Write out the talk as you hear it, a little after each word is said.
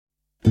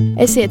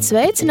Esiet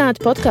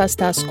sveicināti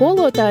podkāstā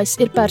Skolotājs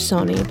ir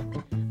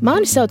personība.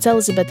 Mani sauc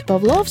Elizabete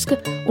Pavlovska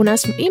un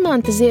esmu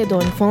Imanta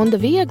Ziedoņa fonda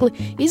Viegli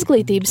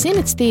izglītības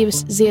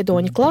iniciatīvas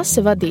Ziedoņa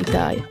klase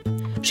vadītāja.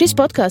 Šis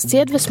podkāsts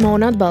iedvesmo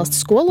un atbalsta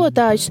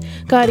skolotājus,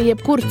 kā arī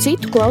jebkuru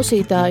citu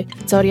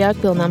klausītāju caur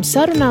jēgpilnām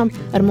sarunām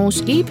ar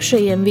mūsu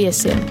īpašajiem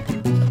viesiem.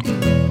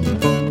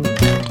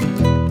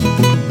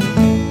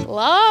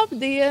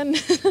 Labdien!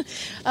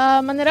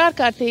 Man ir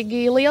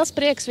ārkārtīgi liels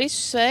prieks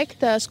visus sveikt.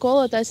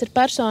 Skolotājs ir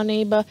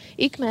personība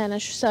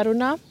ikmēnešu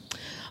sarunā.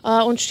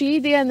 Un šī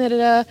diena ir,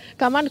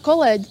 kā mani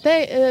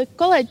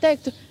kolēģi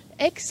teiktu,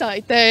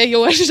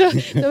 eksaitējoša.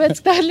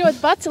 Tāpēc tā ir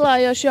ļoti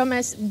pacelājoša, jo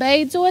mēs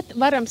beidzot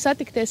varam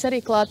satikties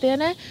arī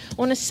klātienē.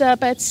 Un es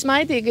pēc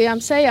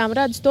smaidīgajām sejām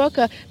redzu to,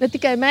 ka ne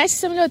tikai mēs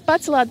esam ļoti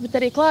pacelāti, bet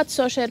arī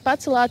klātesošie ir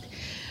pacelāti.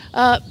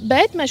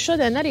 Bet mēs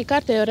šodien arī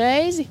kārtējo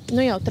reizi,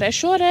 jau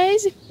 3.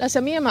 reizi,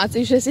 esam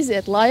iemācījušies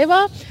iziet laivā.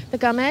 Tā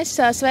kā mēs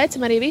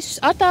sveicam arī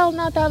visus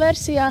attālinātā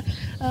versijā,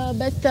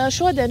 bet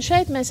šodien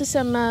šeit mēs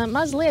esam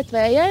mazliet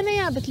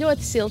vējainajā, bet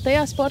ļoti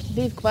siltajā Sporta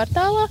 2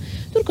 kvartālā,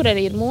 tur, kur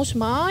arī ir mūsu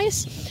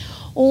mājas.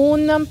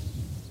 Un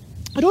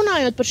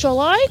runājot par šo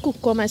laiku,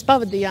 ko mēs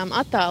pavadījām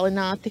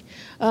attālināti,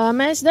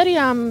 mēs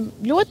darījām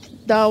ļoti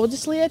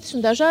daudzas lietas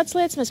un dažādas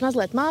lietas. Mēs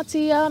mazliet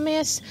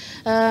mācījāmies,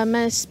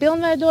 mēs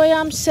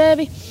pilnveidojām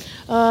sevi.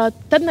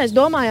 Tad mēs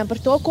domājām par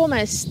to, ko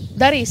mēs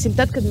darīsim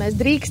tad, kad mēs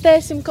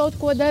drīkstēsim kaut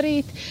ko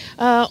darīt.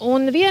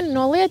 Un viena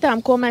no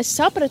lietām, ko mēs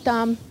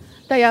sapratām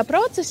tajā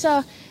procesā,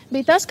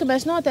 bija tas, ka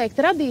mēs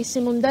noteikti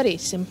radīsim un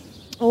darīsim.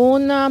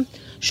 Un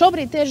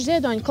šobrīd tieši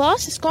Ziedoņa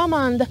klases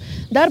komanda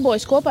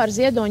darbojas kopā ar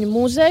Ziedoņu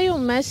muzeju,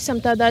 un mēs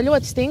esam tādā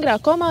ļoti stingrā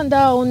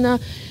komandā, un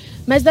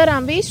mēs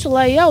darām visu,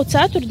 lai jau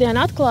ceturtdien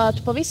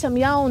atklātu pavisam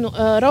jaunu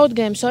road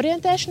games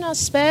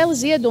orientēšanās spēli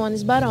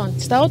Ziedonis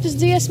Baronis tautas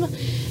dziesma.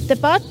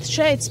 Tepat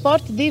šeit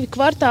Sporta 2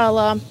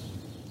 kvartālā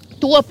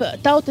top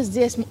tautas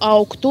dziesmu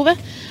augtuve,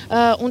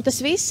 un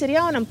tas viss ir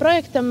jaunam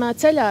projektam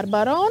Ceļā ar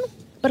Baronu,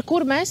 par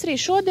kuru mēs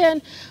arī šodien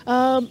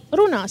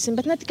runāsim,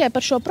 bet ne tikai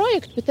par šo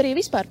projektu, bet arī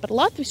vispār par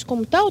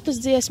latviskumu, tautas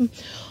dziesmu.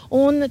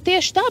 Un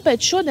tieši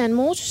tāpēc šodien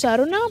mūsu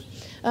sarunā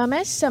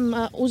mēs esam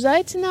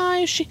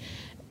uzaicinājuši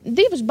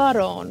 2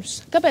 baronus.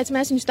 Kāpēc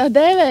mēs viņus tā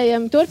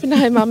dēvējam,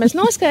 turpinājumā mēs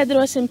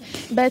noskaidrosim,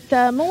 bet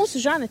mūsu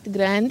Žaneti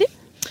Grendi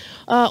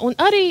un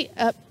arī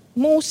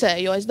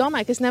mūsējo, es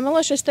domāju, ka es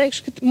nemelošu, es teikšu,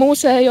 ka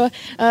mūsējo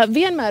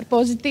vienmēr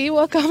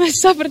pozitīvo, kā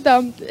mēs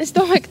sapratām. Es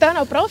domāju, ka tā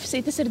nav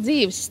profesija, tas ir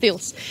dzīves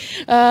stils.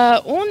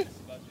 Un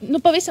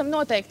pavisam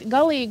noteikti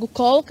galīgu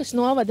Kolkas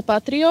novada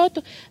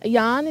patriotu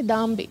Jāni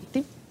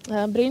Dambīti.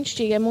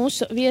 Brīnišķīgie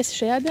mūsu viesi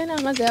šajā dienā,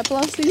 mazie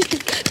aplausīti.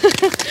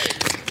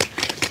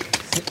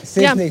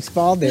 Sirsnīgs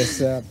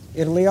paldies.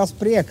 Ir liels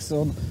prieks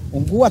un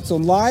gods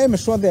un laime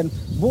šodien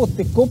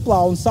būt tik kuplā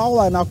un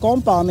saulainā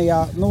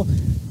kompānijā.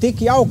 Tik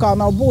jaukā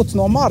nav būts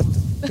no marta,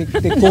 tik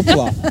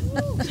kuplā.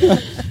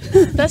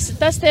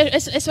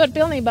 Es varu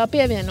pilnībā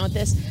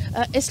pievienoties.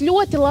 Es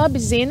ļoti labi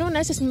zinu, un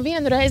es esmu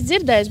vienu reizi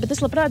dzirdējis, bet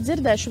es labprāt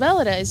dzirdēšu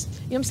vēlreiz.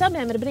 Jums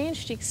abiem ir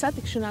brīnišķīgs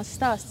satikšanās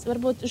stāsts.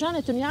 Varbūt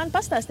Žaneti un Jāni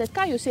pastāstiet,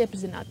 kā jūs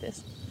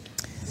iepazināties?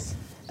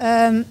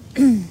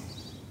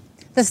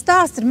 Tas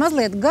stāsts ir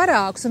mazliet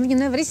garāks, un viņu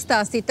nevar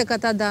izstāstīt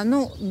tādā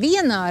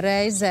vienā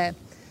reizē.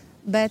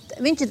 Bet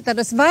viņš ir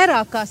tādās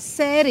vairākās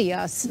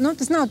sērijās.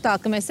 Tas nav tā,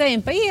 ka mēs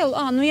ejam pa ielu,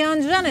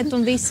 Jāni, Žaneti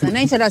un viss. Viņš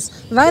ir tādās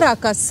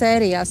vairākās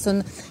sērijās.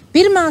 Un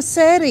pirmā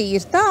sērija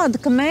ir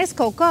tāda, ka mēs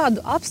kaut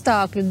kādu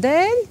apstākļu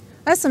dēļ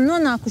esam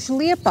nonākuši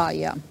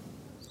Liepājā.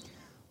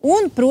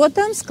 Un,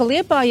 protams, ka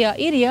Liepājā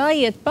ir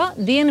jāiet pa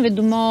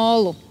Dienvidu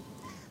molu.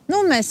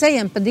 Mēs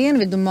ejam pa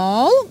Dienvidu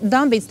molu,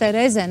 Dambīts tajā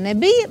reizē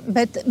nebija,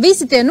 bet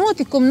visi tie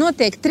notikumi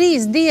notiek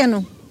 3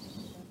 dienās.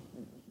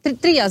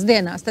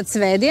 Tad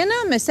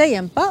svētdienā mēs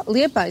ejam pa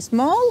Liepājas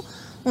molu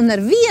un ar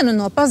vienu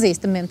no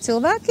pazīstamiem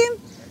cilvēkiem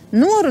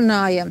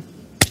norunājam,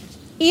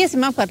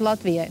 iesim apkārt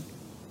Latvijai.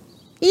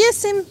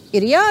 Iesim,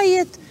 ir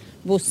jāiet,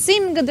 būs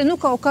 100 gadi,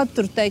 kaut kad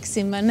tur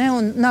teiksim, vai ne,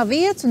 un nav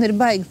vietas, un ir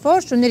baigi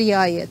forši, un ir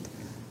jāiet.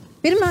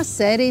 Pirmās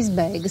sērijas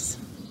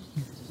beigas.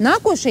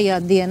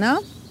 Nākošajā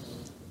dienā,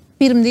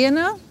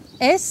 pirmdienā,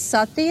 es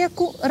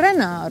satieku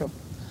Renāru.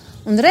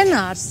 Un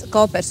Renārs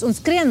Kaupers, un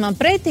skrien man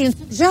pretī, un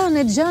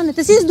Žanet,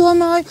 es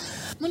izdomāju,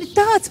 man ir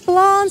tāds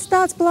plāns,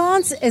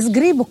 es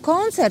gribu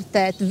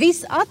koncertēt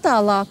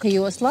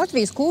visattālākajos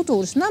Latvijas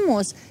kultūras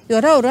namos,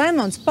 jo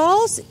Raimonds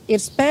Pauls ir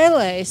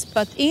spēlējis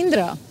pat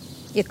Indrā,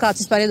 ja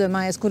kāds vispār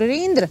iedomājies, kur ir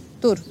Indra,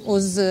 tur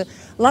uz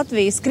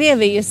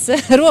Latvijas-Krievijas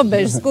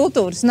robežas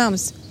kultūras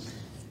nams.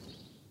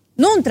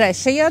 Un 3.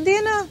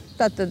 dienā,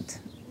 tātad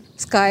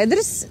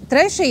skaidrs,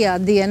 3.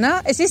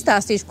 dienā es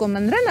izstāstīšu, ko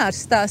man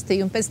Renārs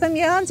stāstīja, un pēc tam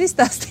Jānis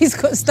izstāstīs,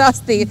 ko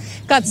stāstīja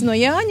kāds no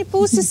Jāņa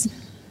puses.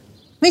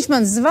 Viņš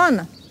man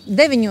zvana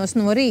 9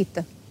 no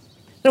rīta.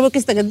 Varbūt,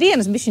 ka es tagad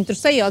dienas bišķiņ tur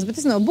sajās, bet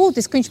tas nav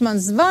būtiski. Viņš man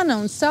zvana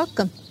un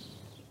saka,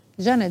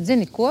 Žanet,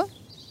 zini ko?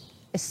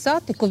 Es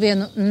satiku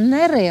vienu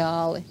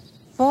nereāli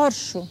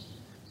foršu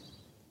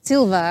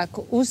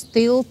cilvēku uz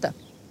tilta.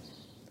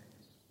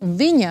 Un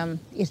viņam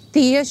ir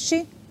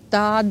tieši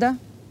tāda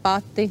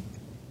pati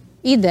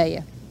ideja.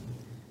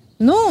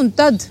 Nu, un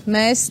tad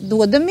mēs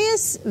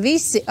dodamies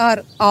visi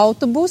ar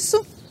autobusu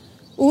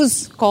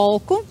uz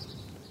Kolku,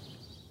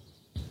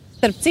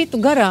 starp citu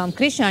garām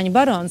Krišāņa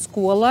barona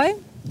skolai.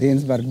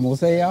 Dinsberga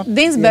muzejā.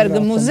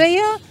 Dinsberga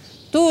muzejā.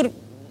 Tur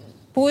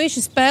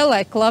puiši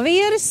spēlē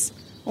klavieres,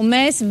 un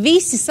mēs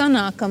visi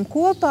sanākam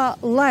kopā,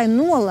 lai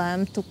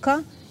nolēmtu, ka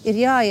ir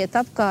jāiet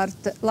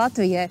apkārt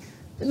Latvijai.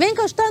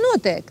 Vienkārši tā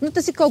notiek. Nu,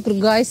 tas ir kaut kur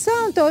gaisā,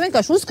 un tev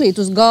vienkārši uzkrīt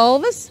uz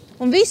galvas,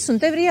 un viss, un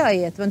tev ir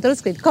jāiet. Man tur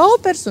uzkrīt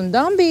Kaupers, un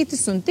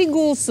Dambītis, un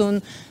Tiguls,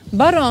 un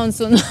Barons,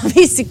 un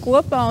visi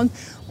kopā.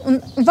 Un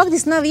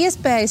faktiski nav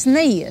iespējas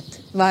neiet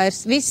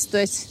vairs. Viss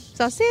tu esi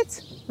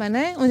sasiets, vai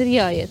ne? Un ir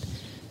jāiet.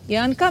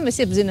 Jāni, kā mēs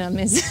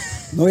iepazināmies?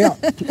 Nu jā,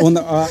 un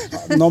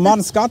no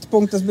manas skatu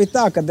punkta tas bija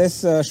tā, kad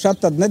es šad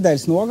tad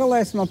nedēļas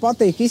nogalēs, man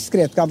patīk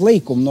izskriet kādu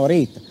līkumu no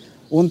rīta.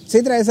 Un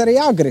citreiz arī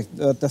agri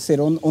tas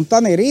ir. Un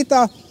tanī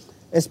rītā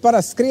es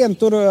parasti skrienu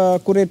tur,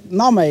 kur ir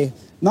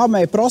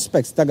Namei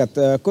prospekts tagad,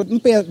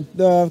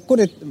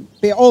 kur ir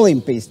pie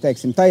Olimpijas,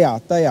 teiksim,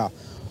 tajā.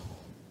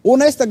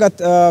 Un es tagad,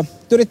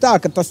 tur ir tā,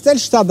 ka tas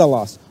ceļš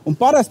sadalās, un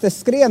parasti es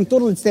skrienu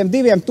tur līdz tiem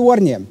 2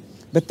 torņiem.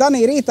 Bet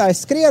tanī rītā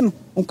es skrienu,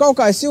 un kaut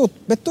kā es jūtu,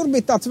 bet tur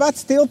bija tāds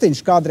vecs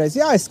tiltiņš kādreiz,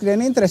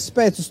 jāizskrien intereses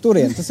pēc uz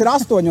turieni, tas ir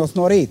 8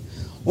 no rīta.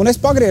 Un es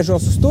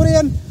pagriežos uz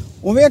turieni,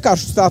 un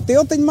vienkārši uz tā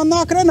tiltiņa man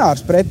nāk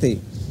Renārs pretī.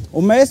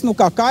 Un mēs,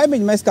 kā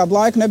kaimiņi, mēs kādu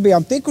laiku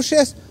nebijām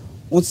tikušies,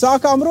 un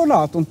sākām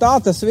runāt, un tā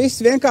tas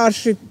viss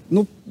vienkārši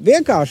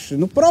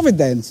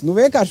providents,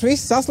 vienkārši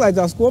viss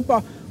saslēdzās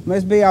kopā.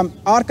 Mēs bijām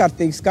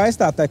ārkārtīgi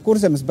skaistā tajā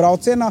Kurzemes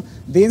braucienā.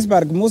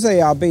 Dinsberga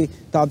muzejā bija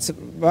tāds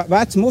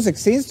vecs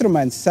muzikas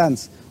instruments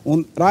sens,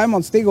 un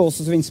Raimonds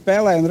Tiguls uz viņu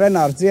spēlēja, un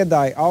Renārs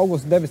dziedāja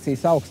Augusta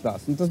debesīs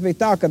augstās. Un tas bija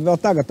tā, kad vēl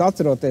tagad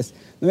atceroties,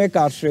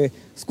 vienkārši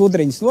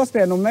skudriņas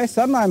noskrien, un mēs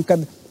sarunājam,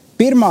 kad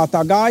pirmā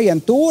tā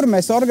gājiena tūra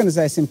mēs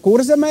organizēsim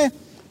Kurzemē,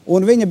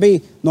 un viņa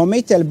bija no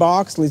Miķeļa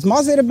Bākas līdz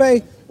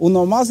Mazirbei, un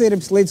no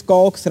Mazirbes līdz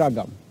Kolkas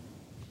ragam.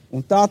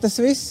 Un tā tas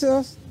viss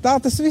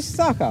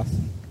sākās.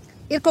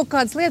 Ir kaut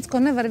kādas lietas, ko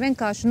nevar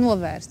vienkārši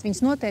novērst. Viņas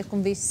notiek un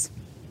viss.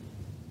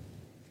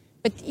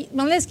 Bet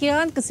man liekas, ka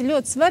Jāni, kas ir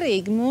ļoti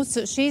svarīgi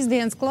mūsu šīs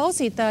dienas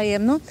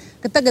klausītājiem,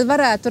 ka tagad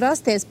varētu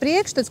rasties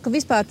priekšstats, ka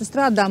vispār tu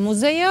strādā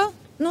muzejā,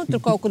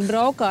 tur kaut kur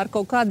braukā ar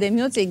kaut kādiem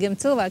jocīgiem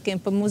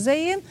cilvēkiem pa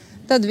muzejiem,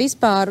 tad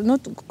vispār,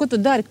 ko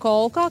tu dari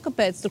Kolkā,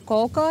 kāpēc tu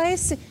Kolkā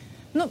esi?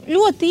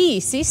 Ļoti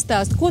īsi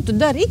izstāst, ko tu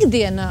dari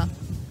ikdienā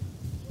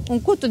un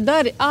ko tu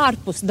dari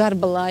ārpus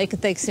darba laika,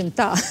 teiksim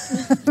tā.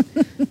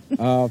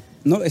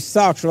 Es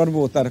sākšu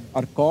varbūt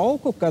ar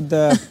Kolku, kad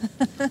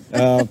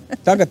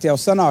tagad jau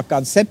sanāk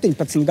kādi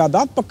 17 gadu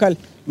atpakaļ.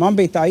 Man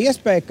bija tā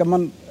iespēja, ka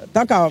man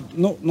tā kā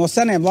no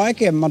seniem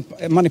laikiem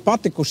man ir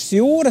patikušas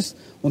jūras,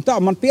 un tā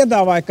man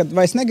piedāvāja, ka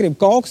vai es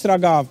negribu Kolkas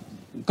ragā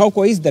kaut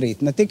ko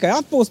izdarīt. Ne tikai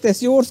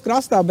atpūsties jūras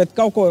krastā, bet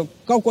kaut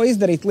ko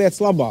izdarīt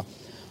lietas labā.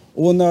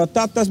 Un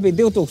tas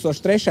bija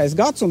 2003.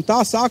 gads, un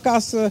tā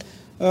sākās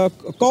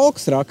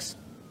Kolkas rags.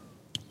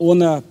 Un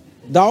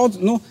daudz,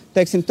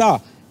 teiksim tā,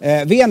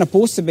 viena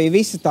puse bija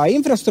visa tā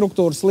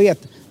infrastruktūras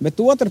lieta, bet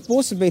otra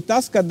puse bija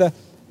tas, kad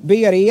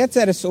bija arī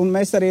ieceres, un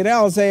mēs arī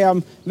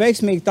realizējām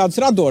veiksmīgi tādus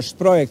radošus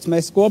projektus.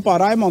 Mēs kopā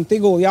ar Raimondu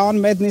Tigulu,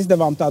 Jānu Medni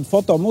izdevām tādu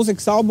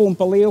fotomuzikas albumu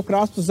pa Līvu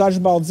krastu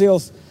Zažbaldu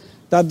zils.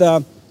 Tad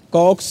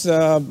Kolkas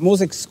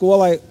muzikas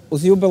skolai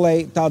uz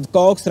jubileju tādu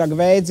Kolkas raga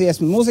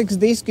veidziesmu muzikas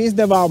disku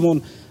izdevām,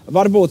 un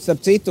varbūt,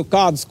 starp citu,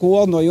 kādu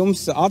skolu no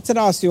jums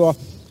atcerās, jo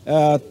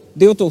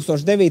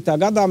 2009.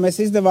 gadā mēs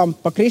izdevām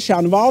pa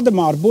Krišānu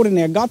Valdemāru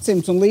Burinieku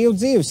gadsimts un Līvu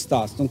dzīves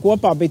stāstu. Un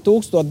kopā bija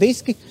 1000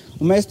 diski,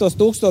 un mēs tos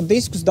 1000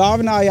 diskus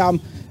dāvinājām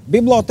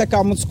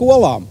bibliotekām un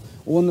skolām.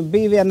 Un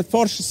bija viena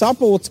forša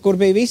sapulce, kur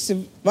bija visi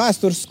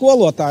vēstures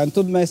skolotāji, un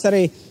tad mēs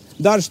arī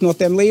dažus no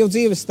tiem Līvu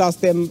dzīves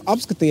stāstiem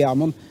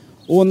apskatījām.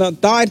 Un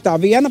tā ir tā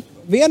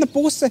viena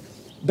puse,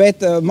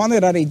 bet man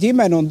ir arī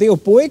ģimene un 2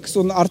 puikas,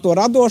 un ar to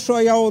radošo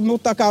jau,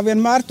 tā kā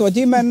vienmēr to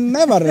ģimeni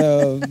nevar,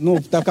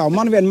 tā kā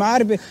man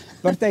vienmēr bija,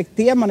 var teikt,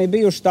 tie man ir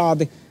bijuši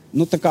tādi,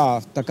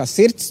 tā kā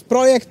sirds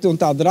projekti un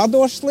tādi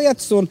radošas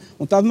lietas,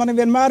 un tad man ir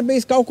vienmēr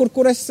bijis kaut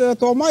kur es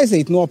to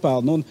maizīt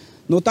nopelnu.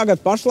 Tagad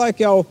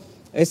pašlaik jau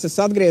es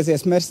esmu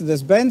atgriezies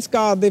Mercedes-Benz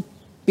kādi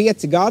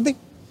 5 gadi,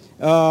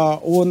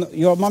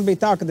 jo man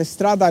bija tā, ka es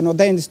strādāju no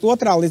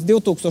 92. līdz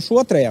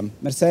 2002.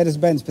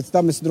 Mercedes-Benz, pēc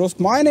tam es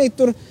drusku mainīju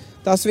tur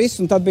tas viss,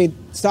 un tad bija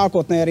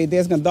sākotnēji arī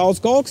diezgan daudz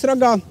Kolkas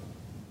ragā,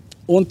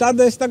 un tad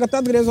es tagad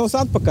atgriezos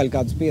atpakaļ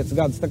kādus 5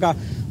 gadus. Tā kā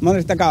man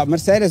ir tā kā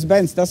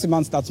Mercedes-Benz, tas ir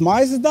mans tāds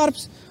maizes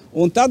darbs,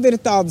 un tad ir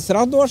tādas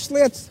radošas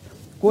lietas,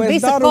 ko es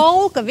daru.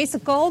 Visa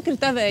kolka ir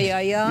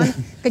tavējā, Jāni.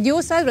 Kad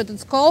jūs aizbraucat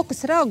uz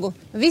Kolkas ragu,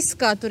 viss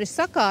kā tur ir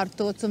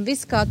sakārtots, un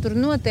viss kā tur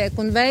notiek,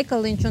 un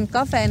veikaliņš, un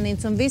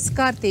kafēnīts, un viss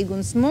kārtīgi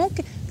un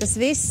smuki, tas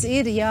viss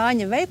ir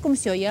Jāņa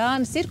veikums, jo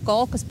Jānis ir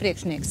Kolkas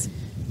priekšnieks.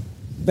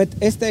 Bet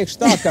es teikšu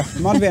tā, ka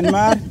man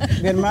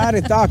vienmēr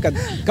ir tā, ka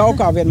kaut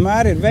kā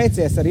vienmēr ir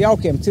veicies ar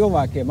jaukiem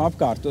cilvēkiem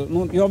apkārt,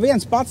 jo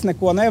viens pats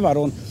neko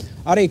nevar. Un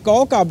arī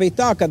Kolkā bija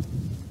tā, ka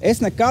Es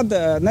nekad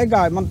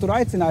negāju, man tur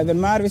aicināja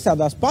vienmēr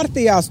visādās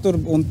partijās tur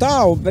un tā,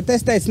 bet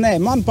es teicu, nē,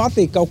 man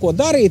patīk kaut ko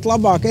darīt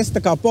labāk, es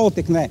tā kā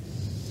politika, nē.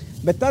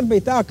 Bet tad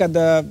bija tā, kad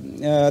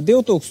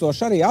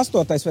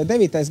 2008. vai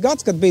 9.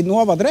 gads, kad bija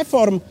novada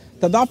reforma,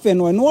 tad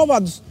apvienoja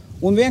novadus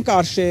un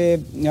vienkārši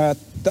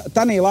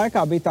tanī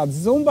laikā bija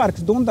tāds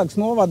Zumbergs, Dundags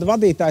novada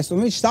vadītājs,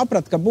 un viņš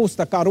saprata, ka būs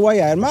tā kā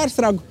Rojā ar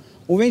Mērsragu,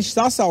 un viņš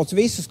sasauc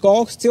visus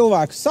Kolkas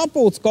cilvēkus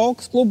sapulc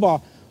Kolkas klubā,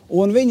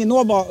 un viņi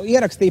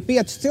ierakstīja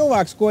 5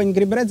 cilvēkus, ko viņi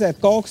grib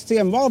redzēt Kolkas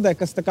ciemu valdē,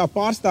 kas tā kā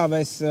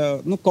pārstāvēs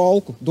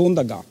Kolku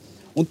Dundagā.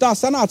 Un tā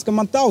sanāca, ka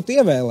man tauta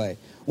ievēlēja.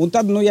 Un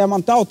tad, ja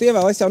man tauta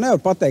ievēlēja, es jau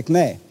nevaru pateikt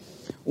nē.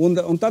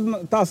 Un tad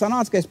tā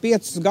sanāca, ka es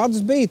 5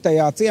 gadus biju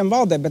tajā ciemu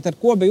valdē, bet ar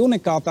ko bija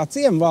unikāla tā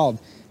ciemu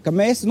valde, ka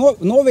mēs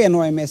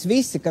novienojamies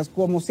visi,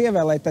 ko mūs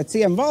ievēlēja tajā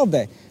ciemu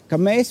valdē, ka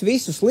mēs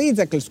visus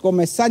līdzekļus, ko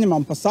mēs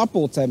saņemam pa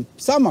sapulcēm,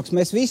 samaks,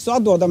 mēs visu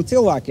atdodam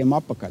cilvēkiem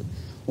atpakaļ.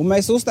 Un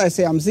mēs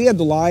uztaisījām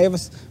ziedu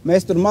laivas,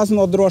 mēs tur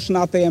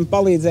maznodrošinātajiem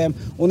palīdzējām,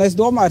 un es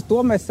domāju, ar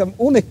to mēs esam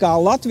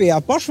unikāli Latvijā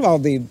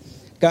pašvaldību.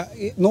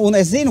 Un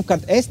es zinu, ka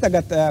es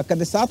tagad,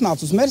 kad es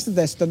atnācu uz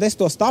Mercedes, tad es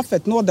to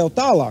stafeti nodevu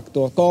tālāk,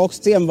 to Kolkas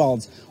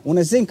ciemvaldes.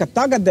 Un es zinu, ka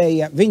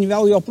tagadēji viņi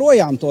vēl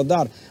joprojām to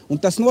dara. Un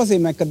tas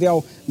nozīmē, ka jau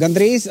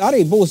gandrīz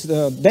arī būs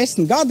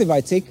 10 gadi vai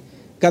cik,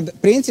 kad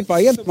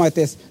principā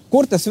iedomājieties,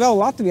 kur tas vēl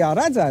Latvijā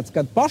redzēts,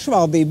 kad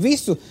pašvaldība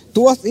visu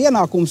tos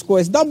ienākumus, ko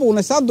es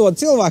dabūnu, es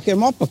atdodu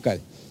cilvēkiem atpakaļ.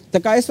 Tā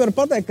kā es varu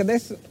pateikt, ka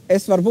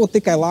es varu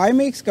būt tikai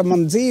laimīgs, ka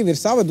man dzīve ir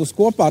savedusi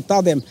kopā ar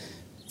tādiem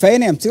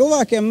fēniem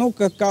cilvēkiem,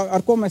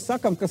 ar ko mēs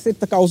sakam, kas ir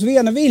tā kā uz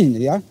viena viļņa,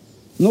 ja?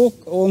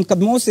 Un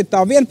kad mums ir tā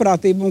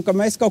vienprātība un ka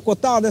mēs kaut ko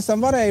tādu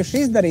esam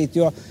varējuši izdarīt,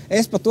 jo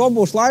es par to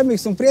būšu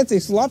laimīgs un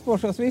priecīgs un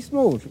lepošos visu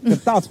mūžu.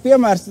 Kad tāds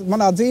piemērs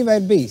manā dzīvē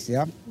ir bijis,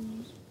 ja?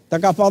 Tā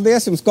kā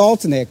paldies jums,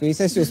 kolcinieki,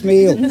 es jūs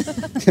mīlu.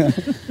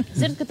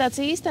 Zinu, ka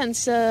tāds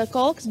īstenis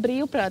Kolkas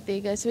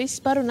brīvprātīgais, viss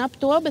par un ap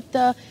to, bet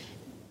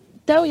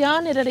tev,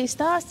 Jāni, ir arī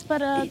stāsts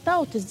par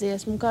tautas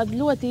dziesmu, kādu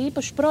ļoti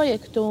īpašu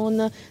projektu,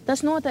 un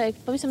tas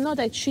noteikti, pavisam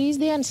noteikti šīs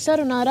dienas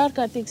sarunā ir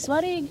ārkārtīgi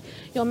svarīgi,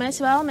 jo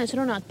mēs vēlamies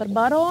runāt par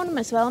baronu,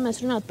 mēs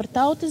vēlamies runāt par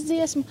tautas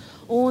dziesmu,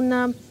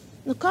 un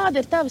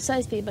kāda ir tava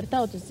saistība ar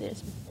tautas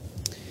dziesmu?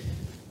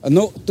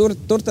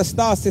 Tur tas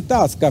stāsts ir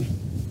tāds, ka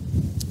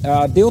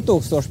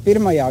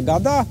 2001.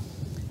 gadā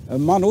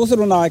man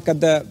uzrunāja,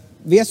 kad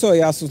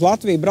viesojās uz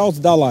Latviju brauc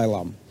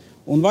Dalailām.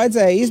 Un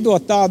vajadzēja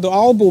izdot tādu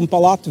albumu pa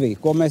Latviju,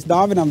 ko mēs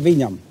dāvinam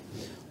viņam.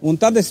 Un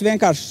tad es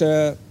vienkārši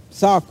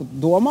sāku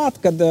domāt,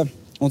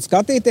 un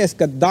skatīties,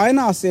 ka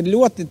dainās ir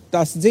ļoti,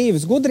 tās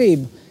dzīves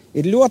gudrība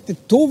ir ļoti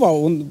tuva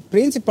un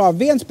principā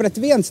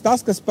 1:1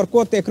 tas, par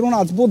ko tiek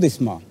runāts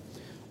budismā.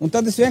 Un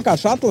tad es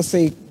vienkārši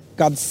atlasīju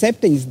kādas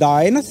 7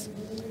 dainas,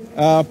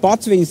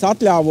 pats viņas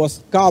atļāvos,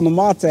 kā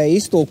mācēja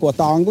iztulkot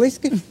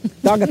angliski.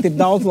 Tagad ir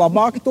daudz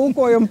labāki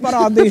tulkojumi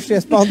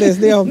parādījušies, paldies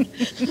Dievam.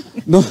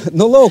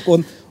 Lūk,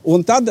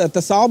 un tad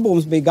tas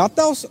albums bija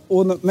gatavs,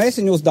 un mēs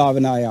viņu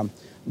uzdāvinājām.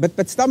 Bet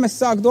pēc tam es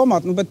sāku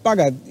domāt, bet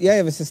pagaid, ja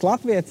jau es esmu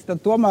latvietis,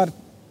 tad tomēr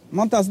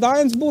man tās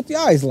dainas būtu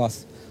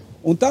jāizlasa.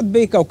 Un tad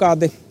bija kaut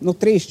kādi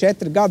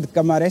 3-4 gadi,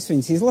 kamēr es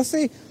viņas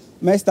izlasīju.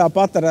 Mēs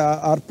tāpat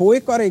ar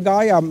puiku arī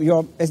gājām,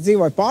 jo es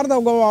dzīvoju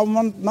Pārdaugavā, un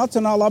man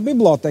Nacionālā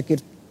biblioteka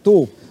ir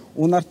tuvu.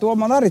 Un ar to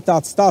man arī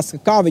tāds stāsts,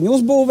 kā viņu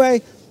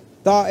uzbūvēja.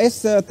 Tā es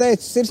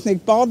teicu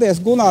sirsnīgi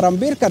paldies Gunāram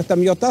Birkartam,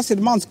 jo tas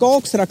ir mans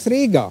kolksraks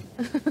Rīgā.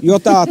 Jo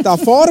tā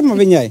forma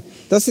viņai,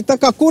 tas ir tā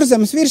kā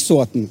Kurzemes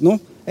virsotne.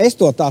 Es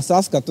to tā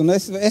saskatu, un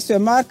es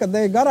vienmēr, kad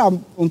eju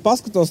garām un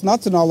paskatos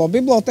Nacionālo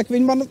biblioteku,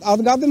 viņi man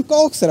atgādina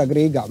kolksraku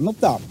Rīgā.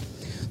 Tā.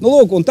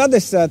 Lūk, un tad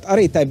es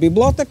arī tajā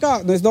bibliotekā,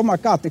 es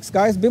domāju, kā tik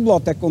skaista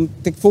biblioteka un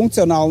tik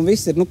funkcionāli un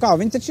viss ir, kā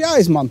viņi taču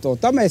jāizmanto.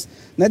 Tā mēs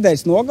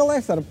nedēļas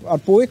nogalēs ar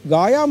puiku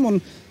gājām, un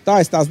tā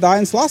es tās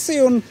dainas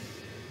lasīju, un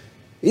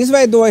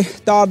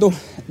izveidoju tādu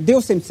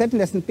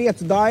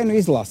 275 dainu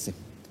izlasi.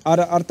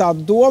 Ar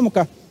tādu domu,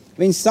 ka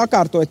viņas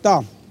sakārtoja tā: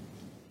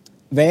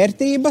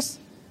 vērtības,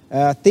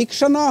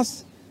 tikšanās,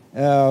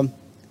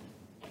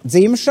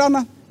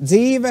 dzimšana,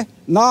 dzīve,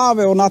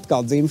 nāve un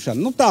atkal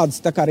dzimšana. Tādas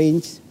tā kā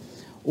riņķis.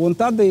 Un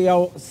tad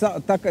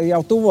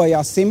jau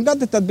tuvojās 100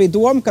 gadi, tad bija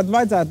doma, kad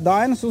vajadzētu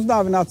dainas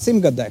uzdāvināt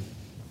 100-gadē.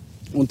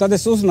 Un tad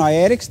es uzrunāju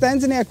Ēriku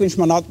Stendzinieku, viņš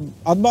man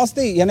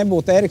atbalstīja. Ja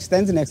nebūtu Ēriks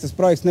Stendzinieks, tas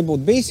projekts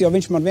nebūtu bijis, jo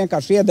viņš man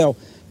vienkārši iedeva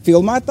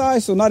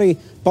filmētājus un arī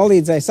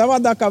palīdzēja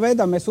savādākā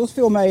veidā. Mēs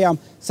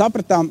uzfilmējām,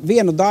 sapratām,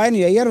 vienu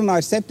dainu, ja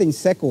ierunāju 7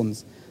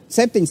 sekundes.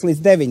 7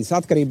 līdz 9,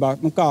 atkarībā,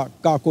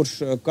 kā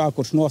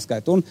kurš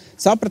noskaita. Un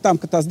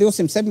sapratām, ka tās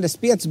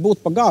 275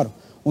 būtu pa garu.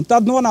 Un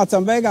tad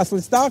nonācām beigās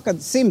līdz tā, ka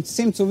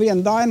 101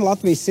 daina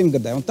Latvijas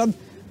 100-gadē. Un tad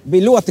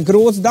bija ļoti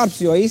grūts darbs,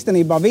 jo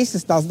īstenībā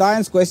visas tās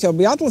dainas, ko es jau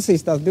biju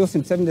atlasījis, tās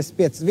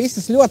 275,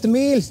 visas ļoti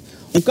mīļas.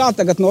 Un kā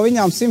tagad no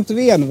viņām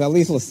 101 vēl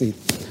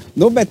izlasīt?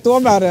 Bet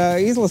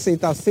tomēr izlasīt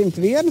tās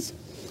 101.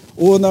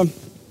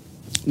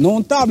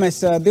 Un tā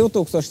mēs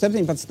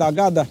 2017.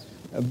 gada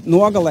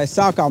nogalē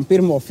sākām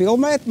pirmo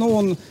filmēt,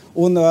 un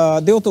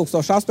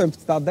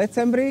 2018.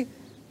 decembrī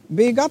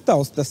bija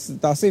gatavs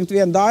tā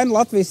 101 daina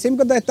Latvijas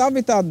 100-gadē. Tā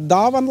bija tāda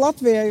dāvana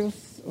Latvijai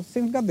uz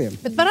 100 gadiem.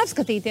 Bet var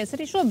apskatīties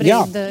arī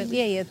šobrīd,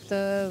 ieiet...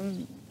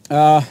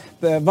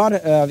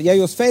 Ja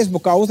jūs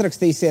Facebookā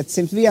uzrakstīsiet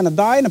 101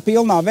 Daina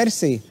pilnā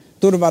versija,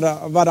 tur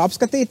var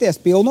apskatīties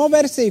pilno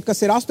versiju,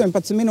 kas ir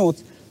 18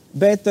 minūtes,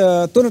 bet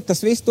tur tas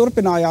viss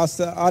turpinājās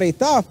arī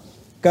tā,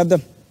 kad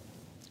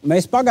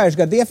mēs pagājuši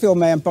gadu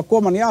iefilmējam, pa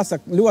ko man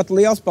jāsaka ļoti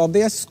liels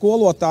paldies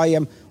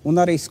skolotājiem un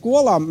arī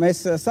skolām.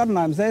 Mēs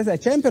sarunājam ZZ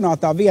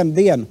čempionātā vienu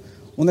dienu,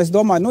 un es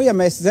domāju, ja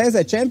mēs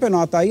ZZ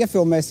čempionātā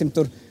iefilmēsim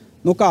tur,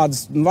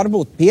 kādas,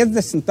 varbūt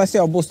 50, tas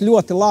jau būs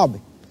ļoti labi.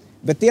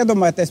 Bet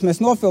iedomājieties, mēs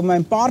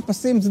nofilmējam pārpa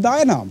 100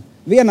 dainām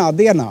vienā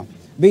dienā.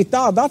 Bija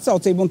tāda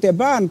atsaucība, un tie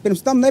bērni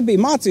pirms tam nebija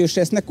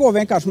mācījušies neko,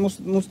 vienkārši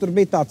mums tur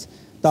bija tāds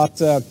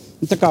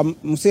tā kā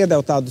mums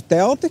iedeva tādu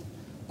telti,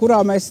 kurā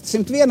mēs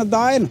 101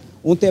 daina,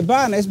 un tie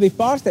bērni, es biju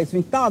pārsteigts,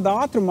 viņi tādā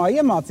ātrumā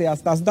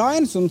iemācījās tās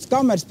dainas, un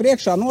kameras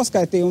priekšā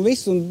noskaitīja un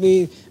viss, un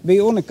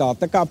bija unikāli.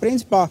 Tā kā,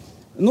 principā,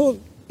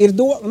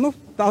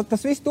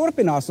 tas viss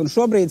turpinās, un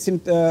šobrīd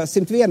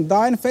 101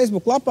 daina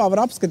Facebook lapā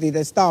var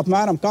apskatīties tā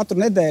apmēram katru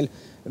nedēļu,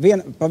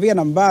 pa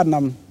vienam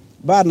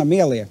bērnam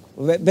ielieku.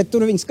 Bet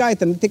tur viņi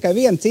skaita ne tikai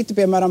vienu, citi,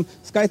 piemēram,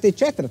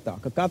 skaitīja 4,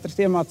 ka katrs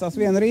iemācās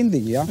vienu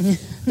rindiņu. Ja?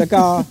 Tā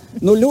kā,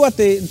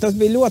 tas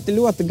bija ļoti,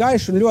 ļoti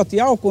gaiši un ļoti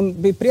jauki, un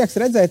bija prieks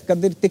redzēt, kad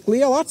ir tik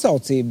liela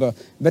atsaucība,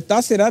 bet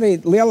tas ir arī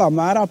lielā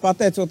mērā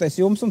pateicoties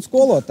jums un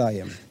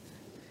skolotājiem.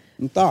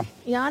 Tā.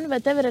 Jāni,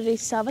 vai tev ir arī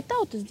sava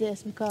tautas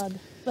dziesma kāda?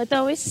 Vai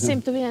tev visi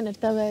 101 ir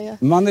tavējā?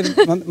 Man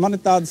ir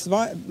tādas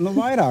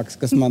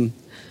vairākas, kas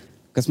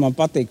man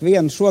patīk.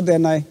 Viena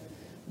šodienai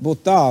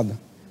būtu tāda.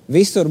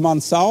 Visur man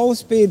saule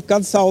spīd,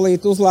 kad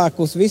saulīt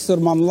uzlēkus, visur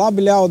man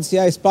labi ļaudis,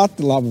 ja es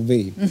pati labi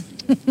biju.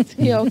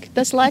 Jauki,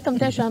 tas laikam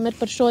tiešām ir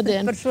par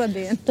šodienu. Par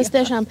šodienu. Tas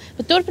tiešām.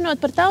 Bet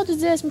turpinot par tautas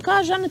dziesmu,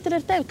 kā, Žaneta, ir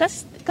ar tevi?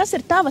 Kas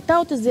ir tava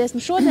tautas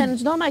dziesma šodien?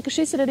 Es domāju, ka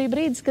šis ir arī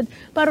brīdis, kad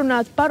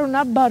parunāt par un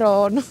ap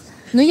baronu.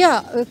 Jā,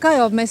 kā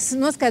jau mēs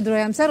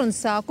noskaidrojām sarunas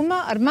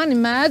sākumā, ar mani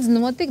mēdz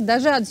notikt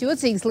dažādas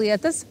jocīgas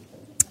lietas.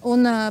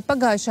 Un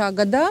pagājušā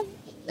gadā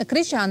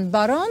Krišjāna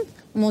Barona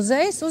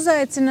muzejs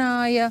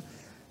uzaicināja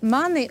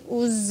mani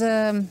uz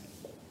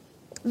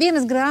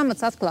vienas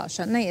grāmatas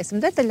atklāšanu.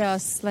 Neiesim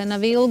detaļās, lai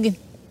nav ilgi.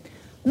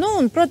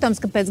 Un, protams,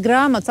 ka pēc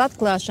grāmatas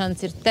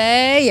atklāšanas ir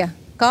tēja,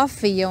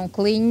 kafija un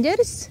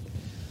kliņģeris.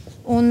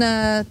 Un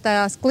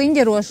tās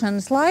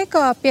kliņģerošanas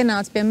laikā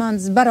pienāca pie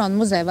manas Barona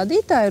muzeja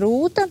vadītāja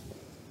Rūta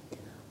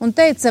un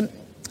teica,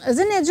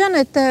 ziniet,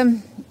 Žanete,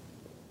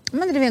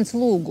 man ir viens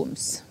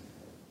lūgums.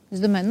 Es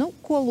domāju,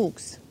 ko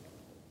lūgs?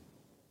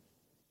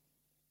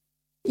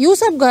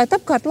 Jūs apgājat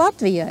apkārt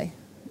Latvijai.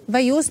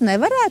 Vai jūs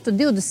nevarētu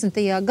 20.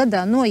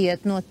 gadā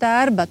noiet no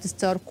Tērbatas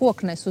caur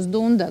Koknesu uz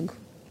Dundagu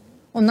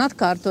un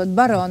atkārtot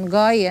Barona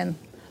gājienu?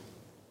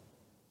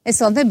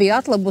 Es vēl nebiju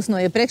atlabus no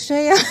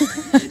iepriekšējā.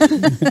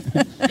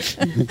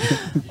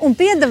 Un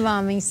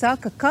piedāvām viņa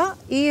saka, ka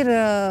ir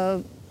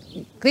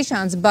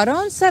Krišjāns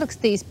Barons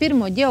sarakstījis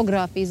pirmo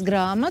ģeogrāfijas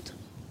grāmatu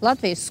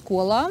Latvijas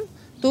skolām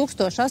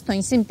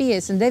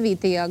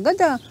 1859.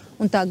 gadā,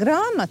 un tā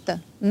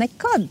grāmata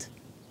nekad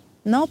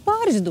nav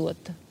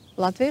pārizdota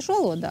latviešu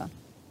valodā.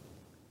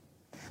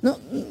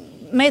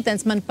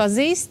 Meitenes mani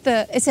pazīst,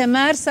 es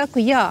vienmēr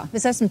saku jā,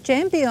 es esmu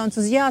čempions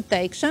uz jā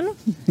teikšanu,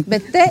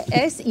 bet te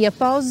es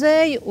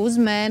iepauzēju uz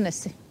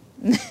mēnesi.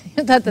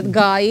 Tātad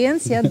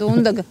gājiens,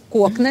 Dundaga,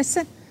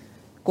 Koknese,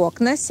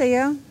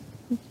 jā,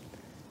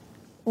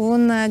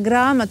 un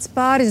grāmatas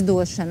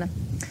pārizdošana.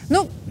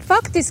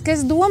 Faktiski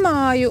es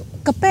domāju,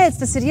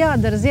 kāpēc tas ir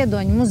jādara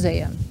Ziedoņa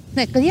muzejam.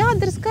 Kad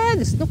jādara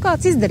skaidrs,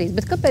 kāds izdarīs,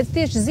 bet kāpēc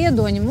tieši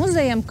Ziedoņa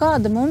muzejam,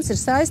 kāda mums ir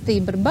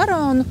saistība ar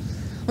Baronu,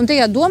 un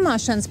tajā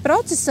domāšanas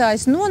procesā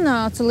es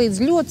nonācu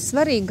līdz ļoti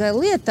svarīgai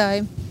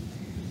lietai,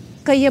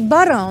 ka ja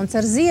Barons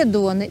ar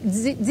Ziedoni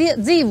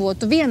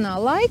dzīvotu vienā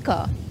laikā,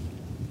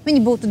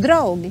 viņi būtu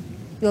draugi,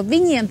 jo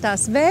viņiem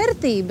tās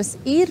vērtības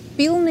ir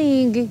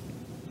pilnīgi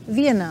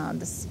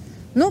vienādas.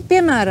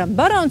 Piemēram,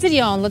 Barons ir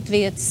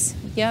jaunlatvietis.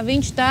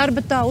 Viņš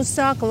Tērbatā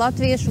uzsāka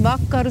latviešu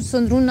vakarus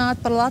un runāt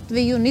par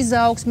Latviju un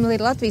izaugsmi,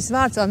 līdz Latvijas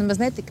vārds vēl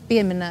nemaz netika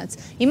pieminēts.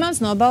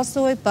 Imants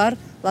nobalsoja par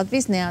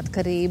Latvijas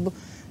neatkarību.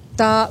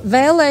 Tā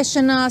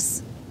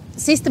vēlēšanās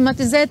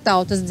sistematizēt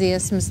tautas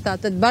dziesmas.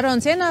 Tātad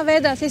Barons vienā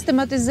veidā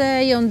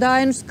sistematizēja un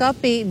dainu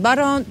skapīja.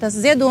 Tas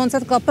Ziedonis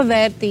atkal pa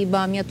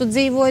vērtībām, ja tu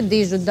dzīvoji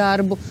dižu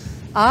darbu.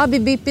 Abi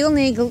bija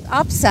pilnīgi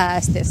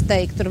apsēsti, es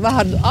teiktu, ar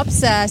vārdu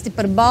apsēsti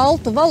par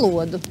baltu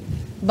valodu.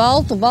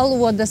 Baltu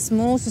valodas,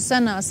 mūsu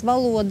senās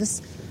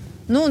valodas.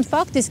 Un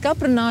faktiski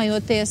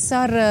aprunājoties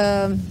ar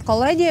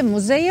kolēģiem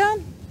muzejā,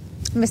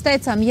 mēs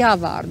teicām jā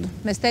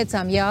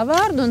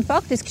vārdu, un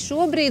faktiski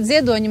šobrīd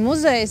Ziedoņa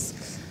muzejs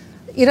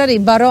ir arī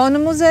Barona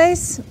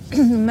muzejs.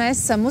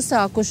 Mēs esam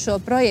uzsākuši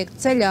šo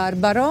projektu Ceļā ar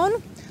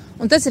Baronu,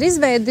 un tas ir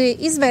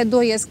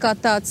izveidojies kā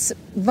tāds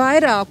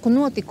vairāku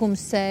notikumu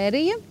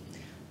sērija.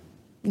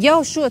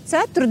 Jau šo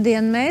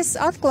ceturtdienu mēs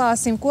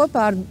atklāsim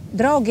kopā ar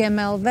draugiem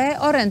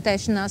LV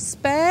orientēšanās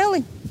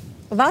spēli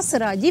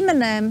vasarā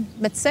ģimenēm,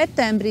 bet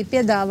septembrī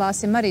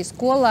piedāvāsim arī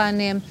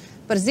skolēniem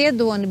par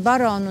Ziedoni,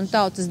 Baronu un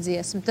tautas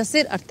dziesmu. Tas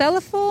ir ar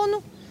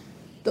telefonu,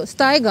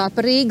 staigā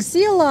pa Rīgas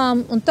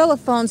ielām un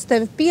telefons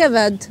tevi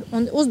pieved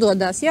un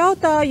uzdodās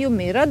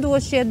jautājumi, ir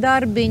radošie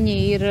darbiņi,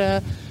 ir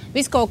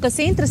viss kaut kas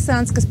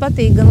interesants, kas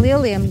patīk gan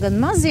lieliem, gan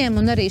maziem,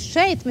 un arī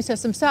šeit mēs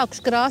esam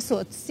sākuši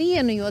krāsot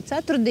sienu, jo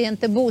ceturtdien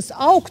te būs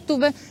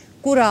augtuve,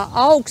 kurā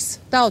augs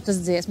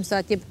tautas dziesmas.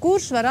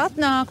 Jebkurš var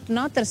atnākt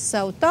un atrast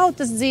savu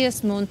tautas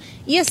dziesmu un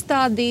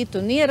iestādīt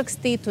un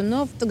ierakstīt un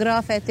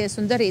nofotografēties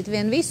un darīt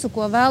vien visu,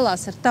 ko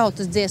vēlās ar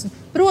tautas dziesmu.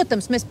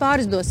 Protams, mēs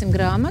pārizdosim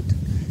grāmatu,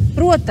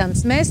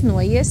 protams, mēs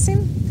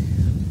noiesim,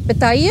 bet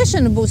tā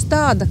iešana būs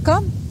tāda,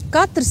 ka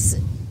katrs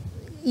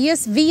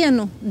ies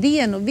vienu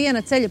dienu,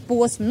 viena ceļa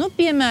posmu. Nu,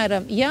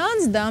 piemēram,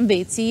 Jānis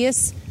Dambīts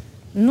ies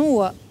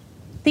no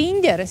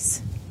Tiņģeres.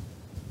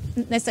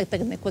 Nesaku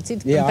tagad neko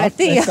citu. Jā,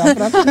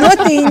 no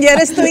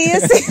Tiņģeres tu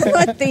iesi,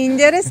 no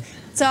Tiņģeres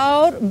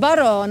caur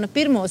Barona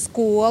pirmo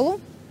skolu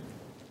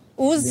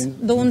uz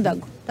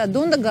Dundagu. Tā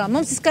Dundagā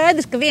mums ir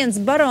skaidrs, ka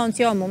viens barons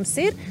jau mums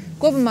ir.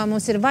 Kopumā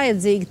mums ir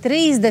vajadzīgi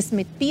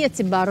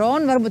 35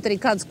 baroni, varbūt arī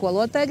kādu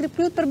skolotāju grib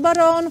kļūt par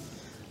baronu,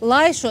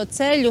 lai šo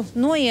ceļu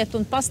noiet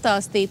un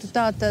pastāstītu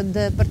tātad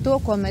par to,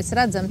 ko mēs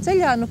redzam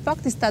ceļā, nu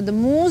faktiski tāda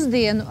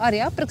mūsdienu arī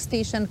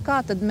aprakstīšana,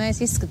 kā tad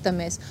mēs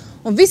izskatāmies.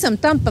 Un visam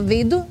tam pa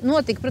vidu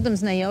notika,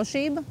 protams,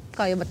 nejaušība,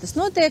 kā jau tas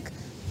notiek.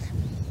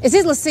 Es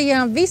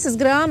izlasījām visas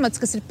grāmatas,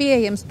 kas ir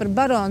pieejams par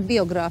baronu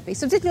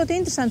biogrāfijas. Tas ir ļoti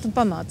interesanti un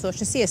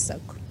pamācoši, es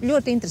iesaku.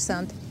 Ļoti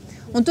interesanti.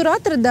 Un tur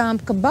atradām,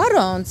 ka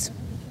barons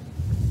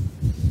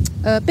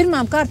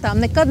pirmām kārtām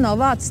nekad nav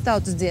vācis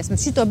tautas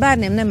dziesmas. Šito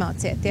bērniem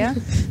nemāciet, ja?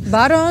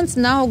 Barons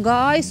nav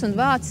gājis un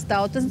vācis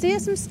tautas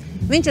dziesmas.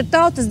 Viņš ar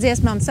tautas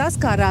dziesmām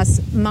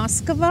saskārās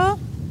Maskavā,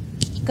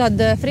 kad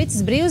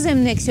Fricis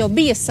Brīvzemnieks jau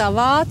bija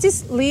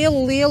savācis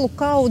lielu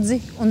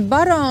kaudzi, un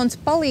barons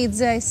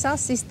palīdzēja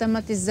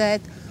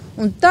sasistematizēt.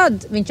 Un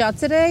tad viņš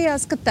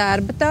atcerējās, ka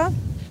Tērbetā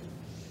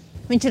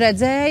viņš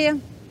redzēja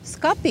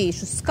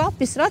skapīšus,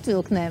 skapis ar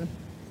atvilknēm.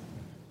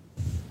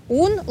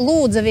 Un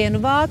lūdza vienu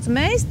vācu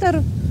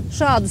meistaru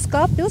šādu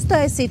skapi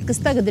uztaisīt, kas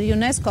tagad ir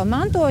UNESCO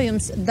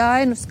mantojums,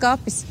 Dainu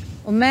skapis.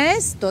 Un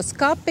mēs to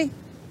skapi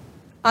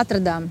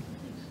atradām.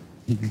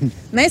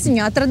 Mēs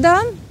viņu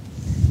atradām,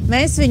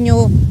 mēs viņu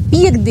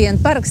piekdien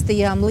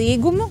parakstījām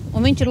līgumu,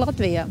 un viņš ir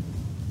Latvijā.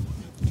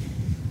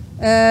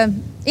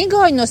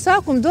 Igauņi no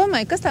sākuma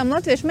domāja, kas tām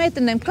latviešu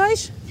meitenēm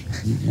kaiš,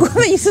 ko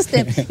viņas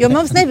uztiem. Jo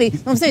mums nebija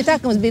tā,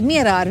 ka mums bija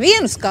mierā ar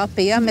vienu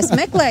skapi, ja? Mēs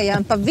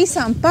meklējām pa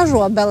visām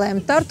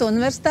pažobelēm Tartu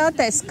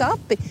universitātē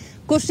skapi,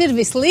 kurš ir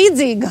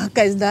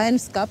vislīdzīgākais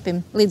Dainu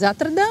skapim, līdz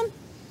atradām.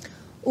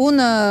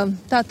 Un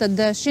tātad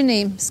šī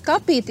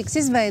skapī tiks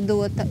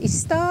izveidota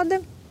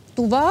izstāde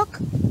tuvāk,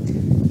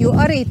 jo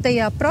arī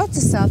tajā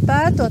procesā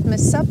pētot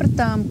mēs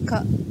sapratām,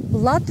 ka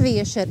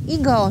latvieši ar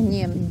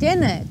igauņiem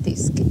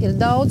ģenētiski ir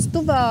daudz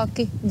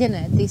tuvāki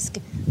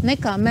ģenētiski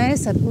nekā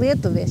mēs ar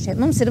lietuviešiem.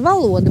 Mums ir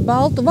valoda,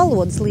 baltu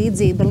valodas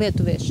līdzība ar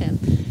lietuviešiem.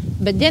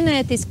 Bet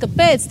ģenētiski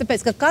kāpēc?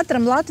 Tāpēc, ka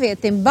katram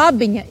latvietim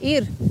babiņa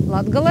ir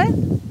Latgalē,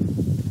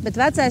 bet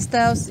vecais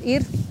tēvs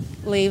ir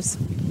Līvs.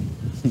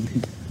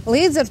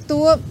 Līdz ar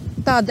to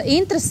tāda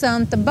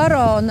interesanta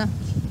barona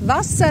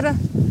vasara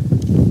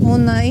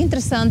un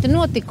interesanti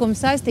notikumi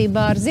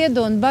saistībā ar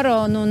Ziedonu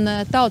baronu un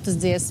tautas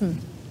dziesmu.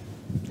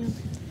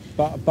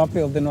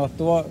 Papildinot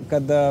to,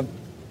 kad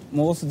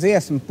mūsu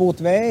dziesma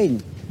Pūt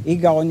vējiņi,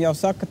 Igauņi jau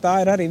saka, ka tā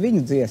ir arī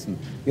viņu dziesma.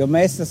 Jo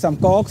mēs esam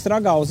Kolkas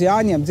ragā uz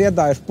Jāņiem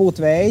dziedājuši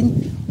Pūt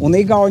vējiņi, un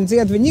Igauņi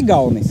dzied viņu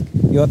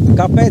igauniski. Jo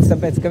kāpēc?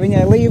 Tāpēc, ka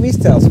viņai Līva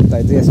izcelsme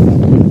tai dziesmai.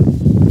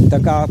 Tā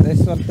kā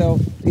es varu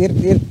tev,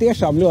 ir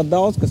tiešām ļoti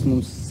daudz, kas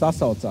mums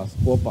sasaucās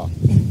kopā.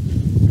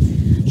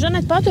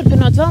 Žanet,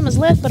 paturpinot vēl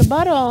mazliet par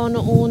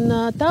baronu un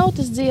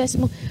tautas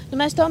dziesmu,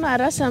 mēs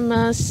tomēr esam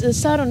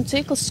sarunu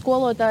cikls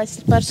skolotājs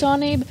ir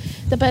personība,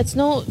 tāpēc,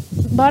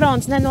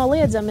 barons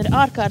nenoliedzami ir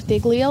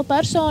ārkārtīgi liela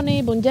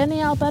personība un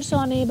ģeniāla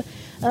personība.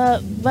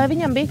 Vai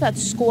viņam bija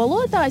kāds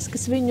skolotājs,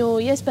 kas viņu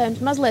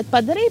iespējams mazliet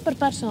padarīja par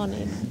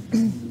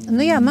personību?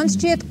 Jā, man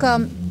šķiet, ka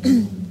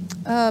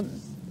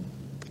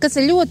kas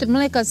ir ļoti,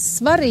 man liekas,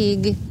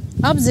 svarīgi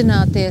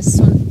apzināties,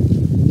 un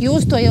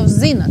jūs to jau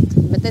zinat,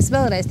 bet es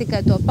vēlreiz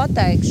tikai to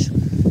pateikšu,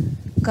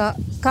 ka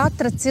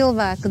katra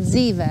cilvēka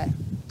dzīvē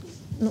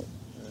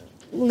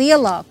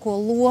lielāko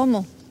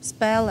lomu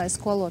spēlē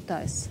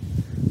skolotājs.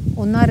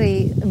 Un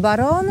arī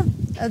barona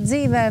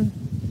dzīvē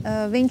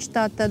viņš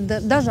tātad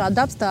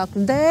dažādu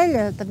apstākļu dēļ,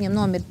 tad viņam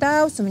nomira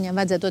tēvs, un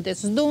viņam vajadzēja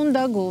doties uz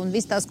Dundagu un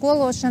viss tā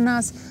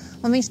skološanās,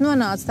 un viņš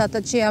nonāca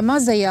tātad šajā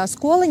mazajā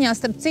skoliņā,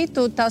 starp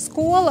citu tā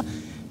skola,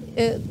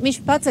 viņš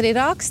pats arī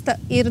raksta,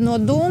 ir no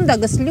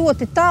Dundagas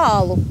ļoti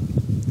tālu,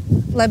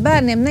 lai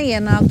bērniem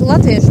neienāktu,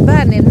 latviešu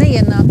bērniem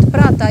neienāktu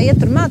prātā iet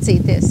tur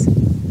mācīties.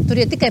 Tur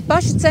ir tikai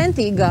paši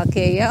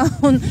centīgākie, ja?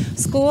 Un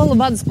skolu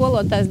vada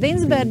skolotājs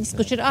Dinsberģis,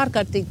 kurš ir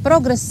ārkārtīgi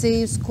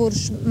progresīvs,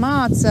 kurš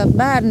māca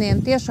bērniem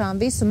tiešām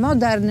visu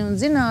moderni un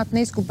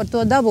zinātnisku, par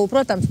to dabū,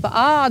 protams, pa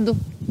ādu,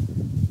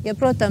 ja,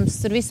 protams,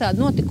 tur visādi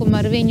notikumi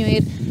ar viņu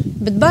ir.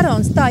 Bet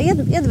barons tā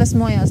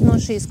iedvesmojās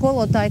no šī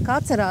skolotāja, ka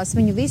atcerās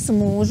viņu visu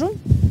mūžu.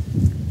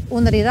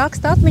 un arī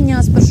raksta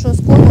atmiņās par šo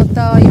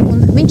skolotāju, un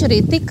viņš arī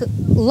tik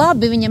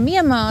labi viņam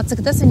iemāca,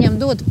 ka tas viņam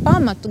dod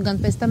pamatu gan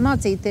pēc tam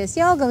mācīties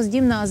Jelgavas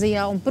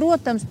ģimnāzijā, un,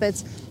 protams,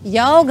 pēc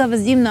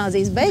Jelgavas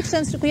ģimnāzijas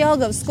beigšanas, kur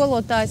Jelgavas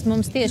skolotājs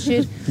mums tieši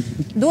ir,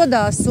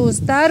 dodās uz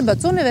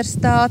Tērbats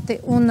universitāti,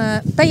 un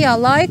tajā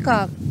laikā,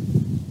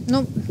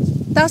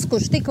 tas,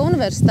 kurš tika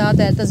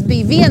universitātē, tas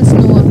bija viens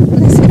no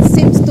 100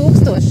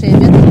 000, ja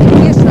tas bija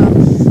tiešām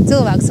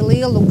cilvēks ar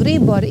lielu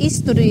gribu, ar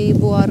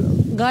izturību, ar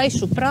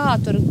gaišu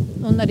prātu,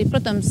 un arī,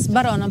 protams,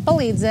 baronam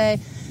palīdzēja.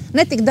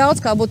 Ne tik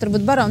daudz, kā būtu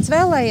varbūt barons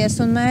vēlējies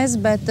un mēs,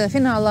 bet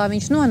finālā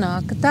viņš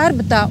nonāk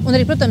Tērbatā. Un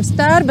arī, protams,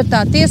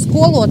 Tērbatā tie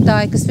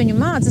skolotāji, kas viņu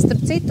māca,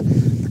 starp citu,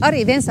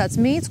 arī viens tāds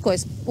mīts, ko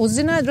es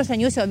uzzināju, droši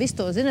vien jūs jau visu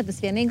to zināt, es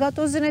vienīgā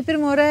to uzzināju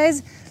pirmo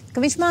reizi,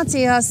 ka viņš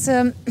mācījās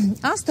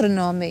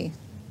astronomiju,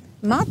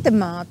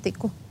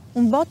 matemātiku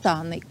un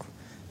botāniku.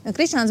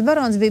 Krišāns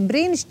Barons bija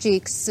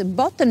brīnišķīgs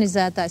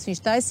botanizētājs, viņš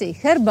taisīja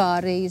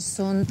herbārijus,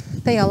 un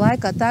tajā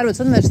laikā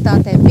Tērbatas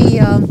universitātē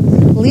bija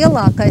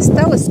lielākais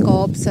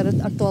teleskops ar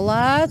to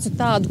lēcu,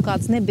 tādu,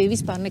 kāds nebija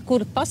vispār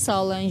nekur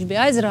pasaulē, viņš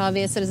bija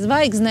aizrāvies ar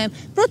zvaigznēm.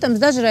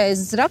 Protams,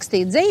 dažreiz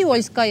rakstīja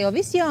dzejoļus, kā jau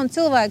visi jauni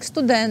cilvēki,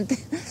 studenti.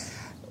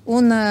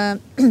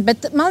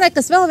 Bet man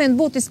liekas, vēl viena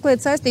būtiska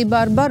lieta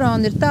saistībā ar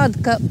Baronu ir tāda,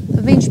 ka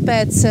viņš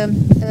pēc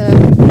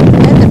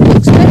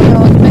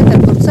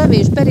Pēterburgas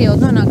avīžu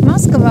periodu nonāk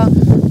Maskavā,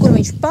 kur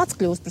viņš pats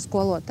kļūst par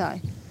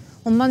skolotāju.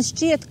 Un man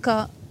šķiet,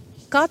 ka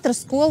katra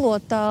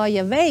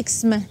skolotāja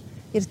veiksme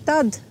ir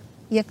tad,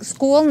 ja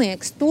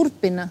skolnieks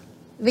turpina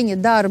viņa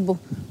darbu,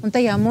 un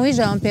tajā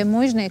muižā un pie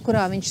muižnieka,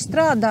 kurā viņš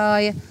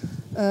strādāja,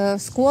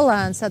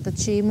 skolēns, tātad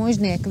šī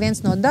muižnieka viens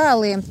no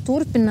dēliem,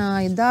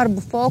 turpināja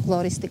darbu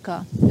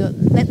folkloristikā. Jo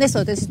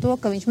nesoties uz to,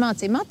 ka viņš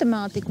mācīja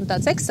matemātiku un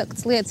tāds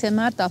eksakts lietas,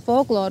 vienmēr tā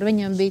folklora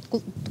viņam bija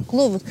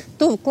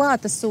tuvu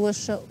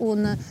klātesoša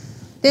un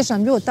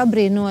tiešām ļoti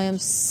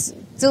apbrīnojams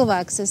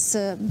cilvēks. Es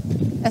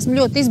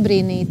esmu ļoti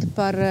izbrīnīta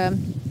par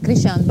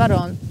Krišānu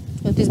Baronu.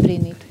 Ļoti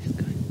izbrīnīta.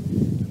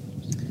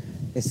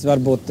 Es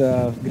varbūt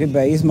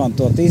gribēju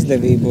izmantot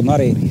izdevību un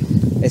arī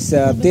es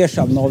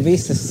tiešām no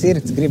visas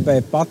sirds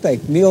gribēju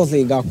pateikt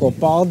milzīgāko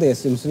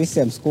paldies jums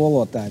visiem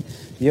skolotājiem.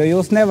 Jo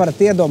jūs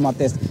nevarat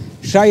iedomāties,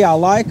 šajā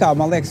laikā,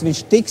 man liekas, viņš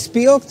tik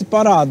spilgti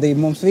parādīja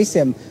mums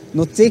visiem,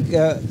 cik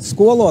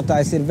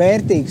skolotājs ir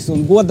vērtīgs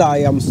un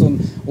godājams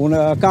un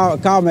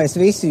kā mēs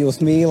visi jūs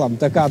mīlam.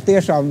 Tā kā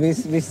tiešām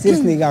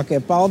vissirsnīgākie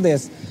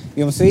paldies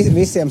jums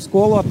visiem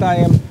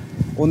skolotājiem.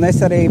 Un es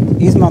arī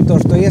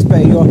izmantošu to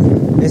iespēju, jo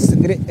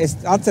es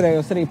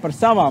atcerējos arī par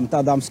savām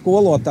tādām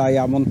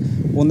skolotājām.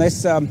 Un es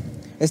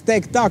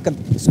teiktu tā, ka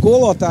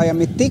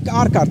skolotājiem ir tik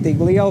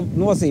ārkārtīgi liela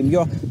nozīme,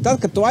 jo tad,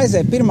 kad tu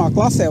aizēji 1.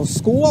 klasē uz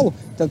skolu,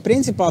 tad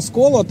principā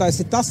skolotājs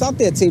ir tas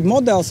attiecību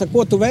modelis, ar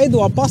ko tu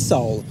veido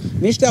pasauli.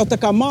 Viņš tev tā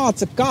kā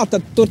māca, kā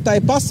tad tur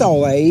tai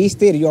pasaulē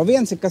īsti ir, jo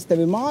viens ir, kas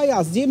tev ir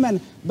mājās, ģimene,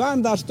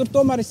 bērndārs, tur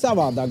tomēr ir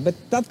savādāk.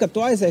 Bet tad, kad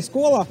tu aizēji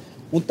skolā,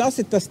 un tas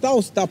ir tas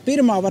tavs, tā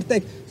pirmā, var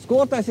teikt,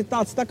 skolotājs ir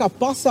tāds tā kā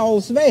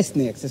pasaules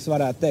vēstnieks, es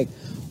varētu teikt.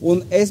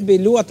 Un es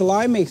biju ļoti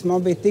laimīgs,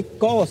 man bija tik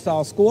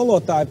kolosāli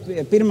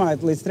skolotāji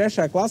 1. līdz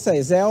 3. klasē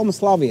Zelma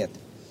Slavieta.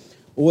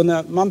 Un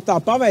man tā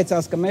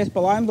paveicās, ka mēs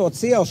pa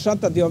Laimdotas ielu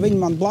šatad, jo viņi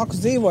man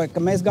blakus dzīvoja,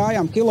 ka mēs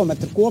gājām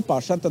kilometru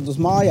kopā šatad uz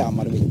mājām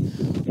ar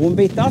viņu. Un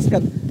bija tas,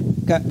 ka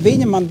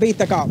viņa man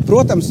bija tā kā,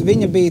 protams,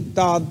 viņa bija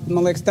tāda,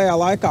 man liekas, tajā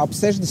laikā ap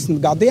 60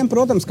 gadiem,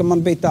 protams, ka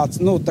man bija tāds,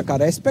 tā kā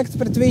respekts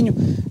pret viņu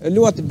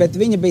ļoti, bet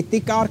viņa bija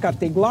tik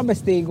ārkārtīgi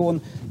labestīga un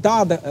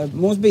tāda,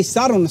 mums bija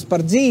sarunas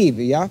par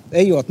dzīvi, ja,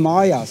 ejot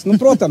mājās.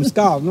 Protams,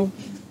 kā,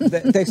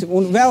 teiksim,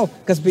 un vēl,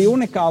 kas bija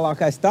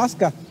unikālākais tas,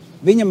 ka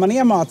viņa man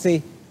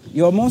iemācīja,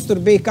 jo mums tur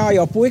bija, kā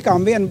jau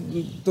puikām,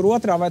 tur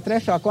 2. vai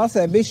 3.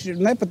 klasē bišķi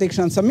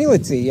nepatikšanas ar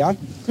miliciju, ja?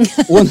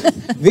 Un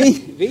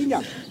viņa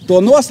to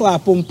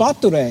noslēpumu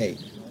paturēja.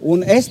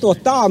 Un es to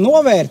tā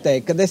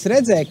novērtēju, kad es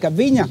redzēju, ka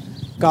viņa,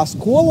 kā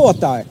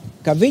skolotāja,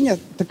 ka viņa,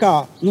 tā kā,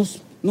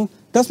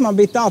 tas man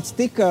bija tāds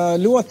tik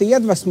ļoti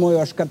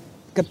iedvesmojoši,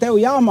 ka tev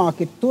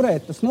jāmāk ir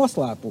turēt tas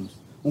noslēpums.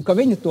 Un ka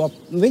viņa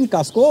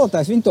kā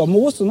skolotājs, viņa to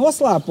mūsu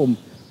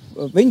noslēpumu,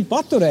 viņa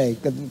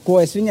paturēja, ko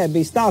es viņai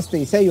biju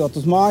stāstījis,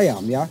 ejot uz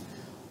mājām. Ja?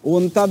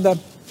 Un tad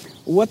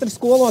otra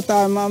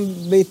skolotāja man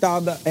bija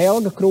tāda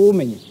Elga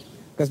Krūmiņa,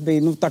 kas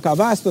bija tā kā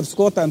vēstures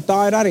skolotāja, un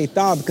tā ir arī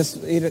tāda, kas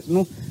ir,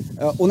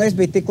 un es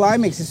biju tik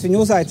laimīgs, es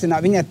viņu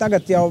uzaicināju, viņai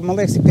tagad jau, man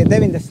liekas, ir pie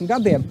 90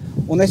 gadiem,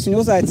 un es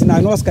viņu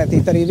uzaicināju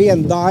noskaitīt arī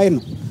vienu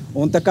dainu.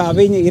 Un tā kā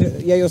viņi ir,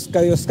 ja jūs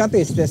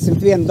skatīsieties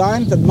 101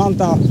 dainu, tad man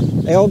tā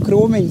Elga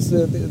Krūmiņas,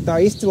 tā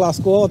izcilā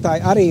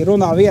skolotāja arī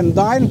runā vienu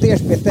dainu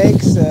tieši pie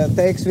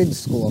Teikas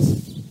vidusskolas.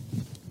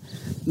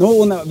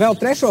 Un vēl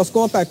 3.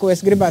 skolotāju, ko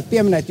es gribētu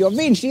pieminēt, jo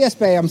viņš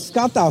iespējams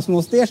skatās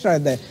mūsu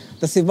tiešraidē,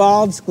 tas ir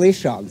Valdis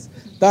Klišāns.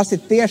 Tas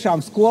ir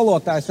tiešām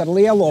skolotājs ar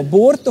lielo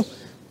burtu,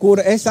 kur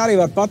es arī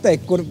varu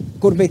pateikt,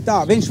 kur bija tā.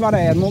 Viņš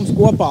varēja ar mums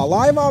kopā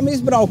laivām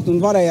izbraukt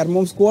un varēja ar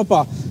mums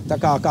kopā tā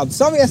kā kādu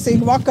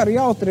saviesīgu vakaru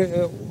jautri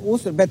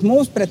uztur, bet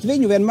mums pret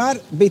viņu vienmēr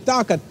bija tā,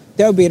 ka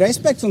tev bija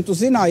respekts, un tu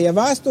zināji, ja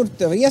vēsturi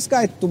tev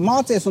ieskaita, tu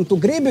mācies, un tu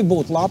gribi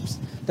būt labs,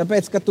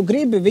 tāpēc, ka tu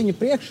gribi viņu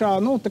priekšā,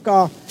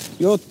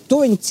 jo tu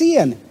viņu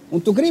cieni, un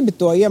tu gribi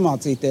to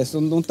iemācīties,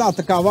 un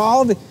tā kā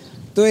Valdi,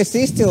 tu esi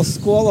izcils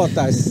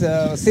skolotājs,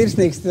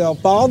 sirsnīgs tev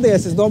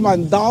paldies, es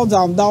domāju,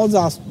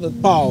 daudzās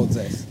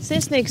paudzēs.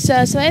 Sirsnīgs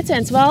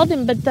sveiciens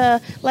Valdim, bet,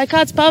 lai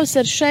kāds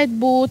pavasaris šeit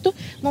būtu,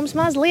 mums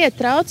mazliet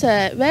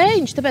traucē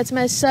vējiņš, tāpēc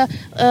mēs,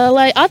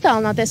 lai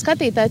attālinātie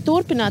skatītāji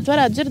turpinātu,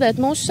 varētu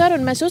dzirdēt mūsu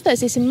sarunu, mēs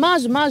uztaisīsim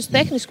mazu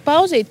tehnisku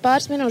pauzīti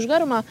pāris minūšu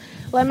garumā,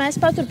 lai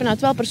mēs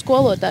paturpinātu vēl par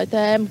skolotāju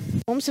tēmu.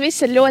 Mums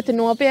viss ir ļoti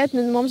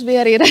nopietni, mums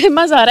bija arī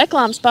mazā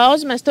reklāmas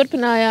pauze, mēs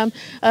turpinājām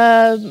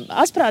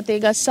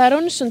asprātīgās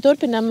sarunas un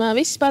turpinām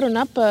visu sarunu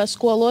ap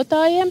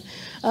skolotājiem,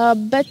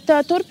 bet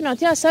turpinot,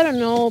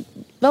 sarunu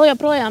vēl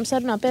joprojām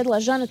sarunā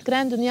piedalās Žaneta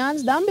Krenda un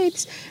Jānis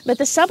Dambītis, bet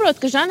es saprotu,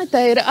 ka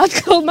Žanetei ir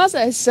atkal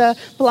mazais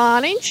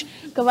plāniņš,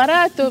 ka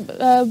varētu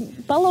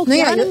palūgt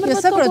Jānim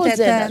varbūt kaut ko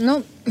dziedāt.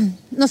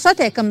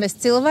 Satiekamies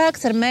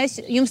cilvēks, ar mēs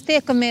jums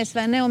tiekamies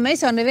vai ne, un mēs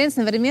jau neviens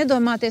nevaram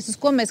iedomāties, uz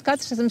ko mēs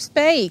katrs esam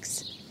spējīgs.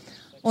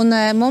 Un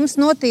mums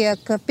notiek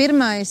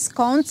pirmais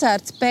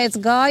koncerts pēc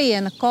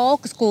gājiena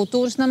Kolkas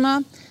kultūras namā.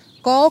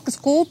 Kolkas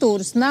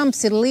kultūras nams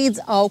ir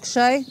līdz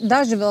augšai,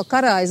 daži vēl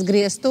karājas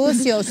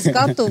griestos, jo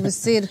skatuves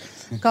ir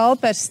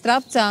Kaupers,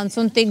 Strapcāns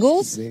un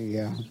Tiguls.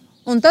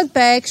 Un tad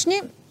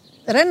pēkšņi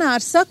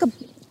Renārs saka,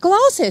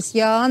 klausies,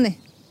 Jāni,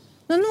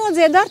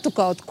 nodzied ar tu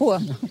kaut ko.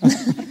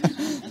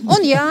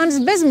 Un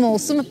Jānis bez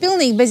mulsuma,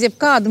 pilnīgi bez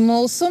jebkāda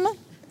mulsuma,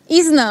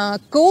 iznāk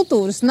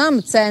kultūras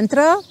nama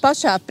centrā,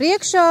 pašā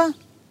priekšā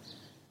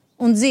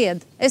un dzied.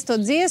 Es to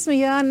dziesmu,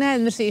 Jāni,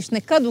 neaizmirsīšu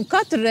nekad, un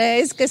katru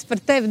reizi, kad es par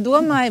tevi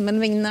domāju, man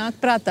viņa nāk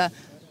prātā.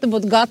 Tu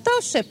būtu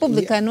gatavs šai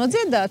publikai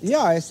nodziedāt?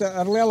 Jā, es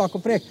ar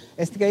lielāku prieku.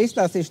 Es tikai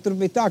izstāstīšu, tur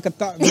bija tā, ka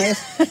mēs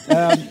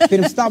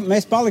pirms tam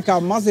mēs palikām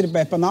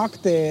Mazirbē pa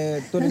nakti,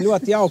 tur ir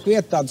ļoti jauka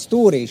vieta, tāda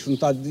stūrīša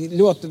un tāda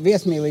ļoti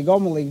viesmīlīga,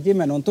 omulīga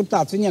ģimene, un tur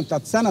viņiem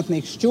tāds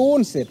senatnīgs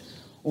šķūnis ir.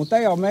 Un te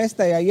jau mēs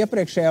tajā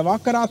iepriekšējā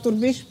vakarā tur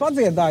bišķi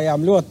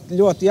padziedājām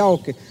ļoti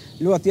jauki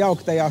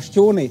tajā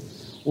šķūnī.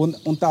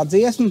 Un tā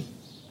dziesma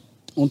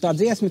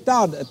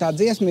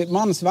ir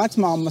manas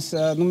vecmāmas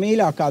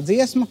mīļākā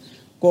dziesma,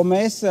 ko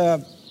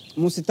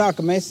mums ir tā,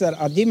 ka mēs ar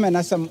ģimeni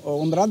esam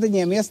un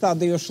radiņiem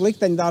iestādījuši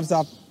likteņdārzā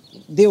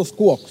 2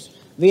 kokus.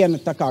 Viena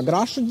tā kā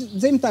Grašu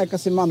dzimtai,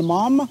 kas ir mana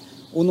mamma,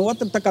 un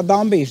otra tā kā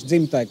Dambīša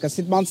dzimtai, kas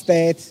ir mans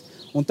tētis.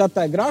 Un tad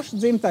tā Grašu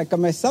dzimtai, ka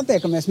mēs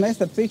satiekamies,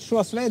 mēs ar citu šo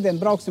svētdienu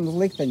brauksim uz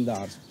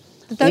likteņdārzu.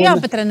 Tev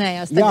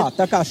jāpatrenējās tagad. Jā,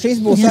 tā kā šis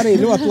būs arī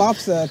ļoti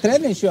labs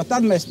treniņš, jo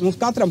tad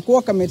mums katram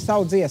kokam ir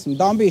savu dziesmu.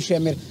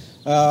 Dambīšiem ir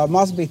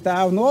maz bija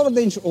tēva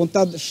novadiņš, un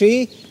tad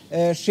šī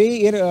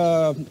ir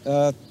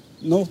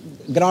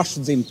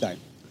Grašu dzimtai.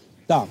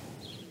 Tā.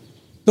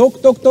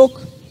 Tuk.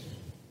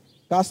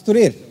 Kas tur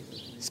ir?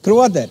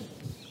 Skroderi.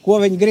 Ko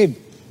viņi grib?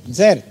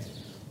 Dzert.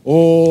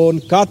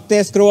 Un kad tie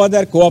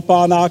skroderi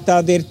kopā nāk,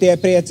 tad ir tie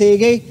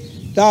priecīgi.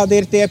 Tad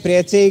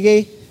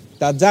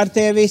dzer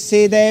tie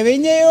visi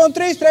 9 un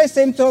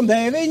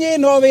 309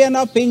 no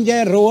viena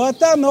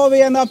piņģerota.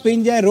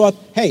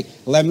 Hei,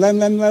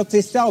 lem,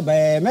 cis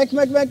celbē, mek,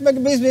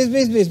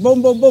 bis,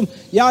 bum.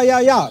 Jā,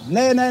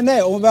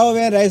 nē, un vēl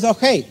vienreiz,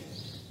 hei.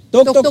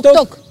 Tuk.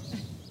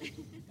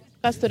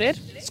 Kas tur ir?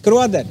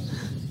 Skroderi.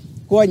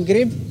 Ko viņi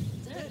grib?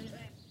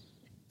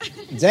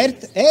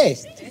 Dzert,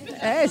 ēst.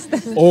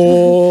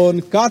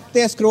 Un kad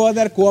tie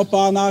skroderi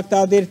kopā nāk,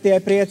 tad ir tie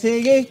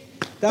priecīgi.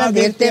 Tad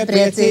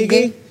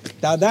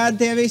ēd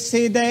tie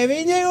visi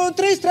 9 un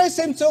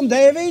 309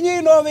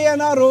 no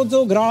viena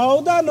rudzu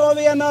grauda.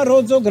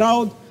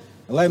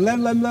 Lem,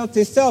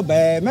 cis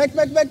celbē, mek,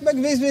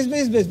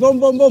 bis,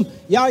 bum.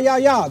 Jā,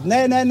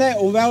 nē,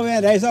 un vēl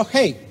vienreiz,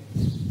 hei.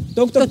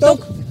 Tuk.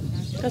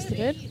 Kas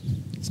tur ir?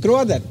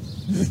 Skroderi.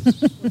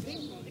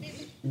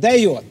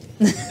 Dejot.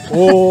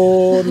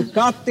 Un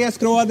kad tie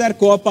skroderi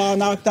kopā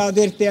nāk, tad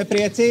ir tie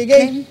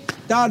priecīgi.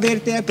 Tad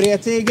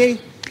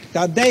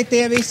dej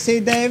tie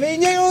visi 9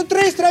 un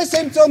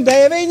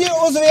 309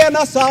 uz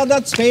viena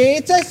sādat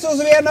spīces.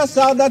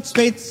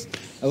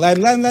 Lem,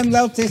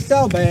 cis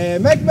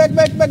celbē, mek,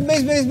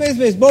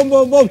 bis,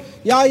 bum.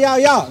 Jā,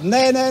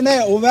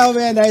 nē, un vēl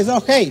vienreiz,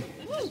 hei.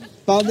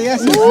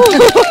 Paldies!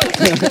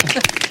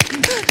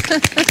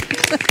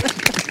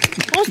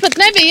 Mums pat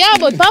nebija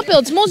jābūt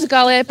papildus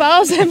muzikālajai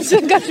pauzē.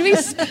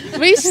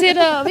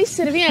 Viss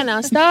ir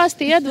vienā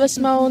stāstī,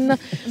 iedvesma. Un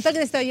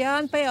tagad es tev,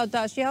 Jāni,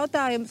 pajautāšu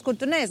jautājumus, kur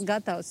tu neesi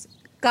gatavs.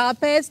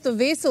 Kāpēc tu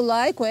visu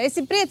laiku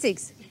esi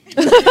priecīgs?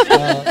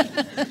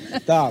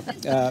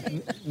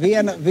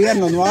 Viena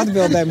no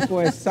atbildēm, ko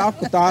es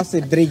saku, tās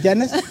ir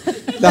driģenes.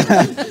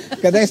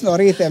 Kad es no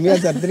rītiem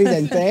iedzeru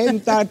driģeņu tēju,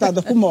 tā ir tāda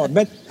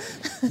humora.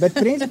 Bet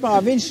principā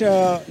viņš,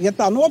 ja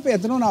tā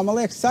nopietni runā, man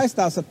liekas,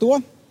 saistās ar to,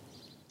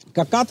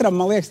 ka katram,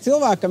 man liekas,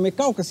 cilvēkam ir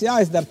kaut kas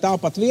jāizdara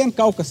tāpat vien,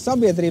 kaut kas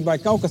sabiedrībai,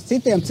 kaut kas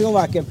citiem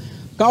cilvēkiem,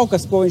 kaut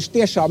kas, ko viņš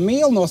tiešām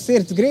mīl, no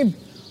sirds grib.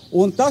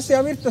 Un tas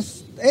jau ir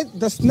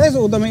tas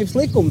nezūdamības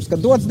likums, ka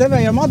dots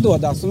devējam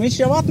atdodās, un viņš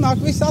jau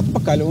atnāk visu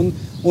atpakaļ.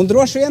 Un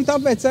droši vien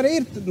tāpēc arī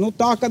ir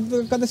tā,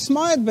 kad es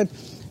smaidu,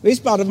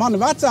 vispār mani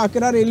vecāki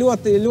ir arī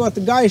ļoti,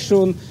 ļoti gaiši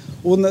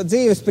un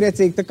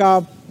dzīvespriecīgi. Tā kā,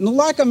 nu,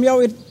 laikam jau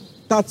ir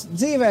tāds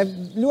dzīvē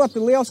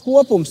ļoti liels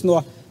kopums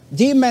no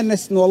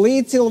ģimenes, no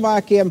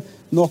līdzcilvēkiem,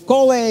 no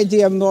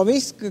kolēģiem, no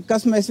viss,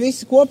 kas mēs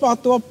visi kopā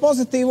to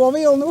pozitīvo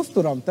vilni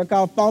uzturam. Tā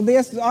kā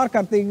paldies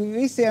ārkārtīgi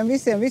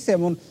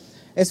visiem. Un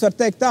es varu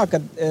teikt tā, ka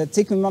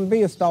cik man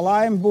bijusi tā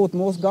laime būt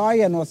mūsu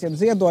gājienos, jeb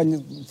Ziedoņa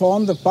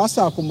fonda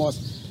pasākumos,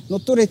 nu,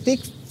 tur ir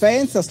tik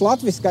fēns tas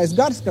latviskais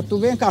gars, ka tu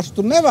vienkārši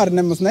tur nevari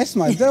nemaz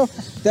nesmaid.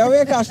 Tev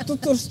vienkārši tu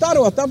tur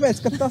staro, tāpēc,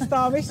 ka tas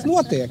tā viss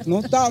notiek.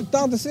 Nu, tā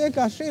tas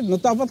vienkārši ir. Nu,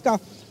 tāpat kā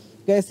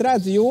es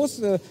redzu jūs,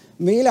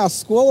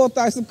 mīļās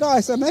skolotājs, nu kā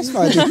es varu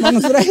nesmaidīt? Man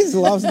uzreiz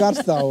labs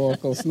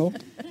garstāvoklis. Nu.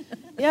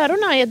 Jā,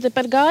 runājot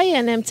par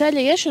gājieniem,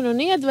 ceļa iešanu un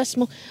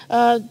iedvesmu,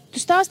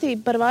 tu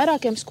stāstīji par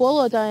vairākiem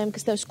skolotājiem,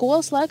 kas tev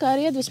skolas laikā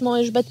ir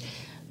iedvesmojuši, bet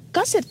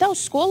kas ir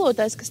tavs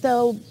skolotājs, kas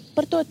tev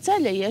par to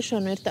ceļa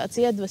iešanu ir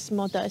tāds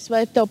iedvesmotājs?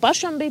 Vai tev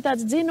pašam bija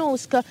tāds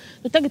dzinulis, ka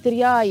nu, tagad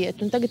ir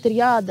jāiet un tagad ir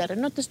jādara?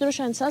 Nu, tas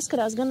droši vien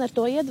saskarās gan ar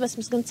to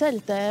iedvesmas, gan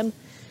ceļa tēmu.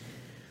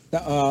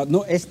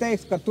 Nu, es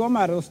teiktu, ka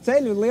tomēr uz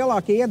ceļu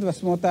lielākie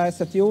iedvesmotāji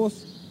esat jūs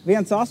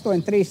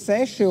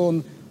 1836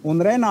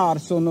 un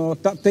Renārs.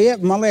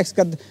 Man liekas,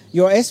 ka,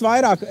 jo es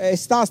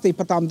stāstīju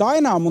par tām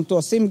dainām un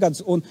to 100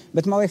 gadus,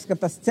 bet man liekas, ka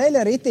tas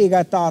ceļa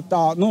ritīgai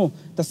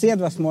tas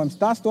iedvesmojums,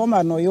 tas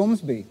tomēr no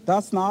jums bija.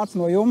 Tas nāca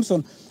no jums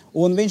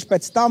un viņš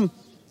pēc tam,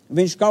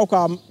 viņš kaut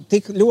kā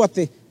tik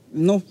ļoti,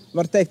 nu,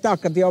 var teikt tā,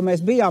 kad jau mēs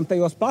bijām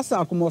tajos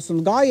pasākumos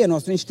un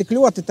gājienos, viņš tik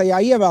ļoti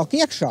tajā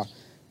ievelk iekšā.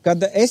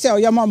 Kad es jau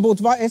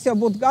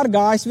būtu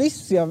gargājis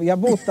visus, ja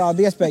būtu tāda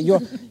iespēja, jo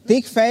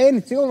tik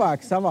feini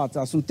cilvēki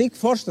savācās un tik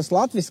forši tas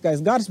latviskais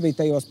gars bija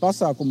tajos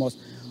pasākumos.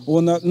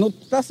 Un, nu,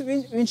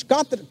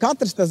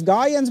 katrs tas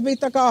gājiens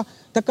bija tā kā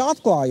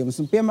atklājums.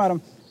 Un,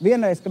 piemēram,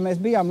 vienreiz, kad mēs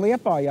bijām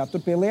Liepājā,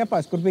 tur pie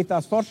Liepājas, kur bija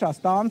tās foršās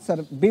stāns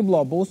ar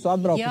biblobusu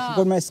atbraukuši,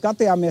 kur mēs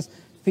skatījāmies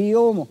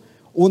filmu.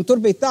 Un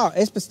tur bija tā,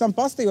 es pēc tam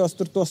pastījos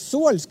tur tos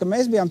soļus, ka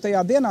mēs bijām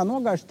tajā dienā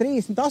nogājuši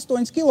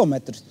 38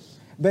 kilometrus.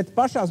 Bet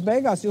pašās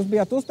beigās jūs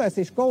bijāt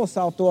uztaisījuši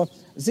kolosāli to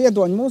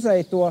Ziedoņu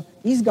muzeju, to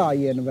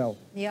izgājienu vēl.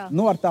 Jā.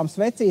 Nu, ar tām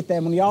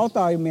svecītēm un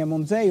jautājumiem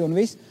un dzeju un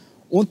visu.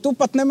 Un tu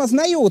pat nemaz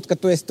nejūti, ka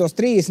tu esi tos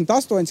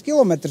 38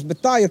 kilometrus,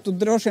 bet tā, ja tu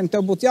droši vien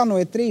tev būtu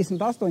jānoiet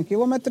 38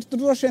 kilometri, tu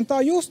droši vien tā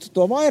justu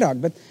to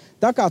vairāk. Bet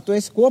tā kā tu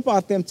esi kopā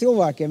ar tiem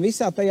cilvēkiem,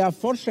 visā tajā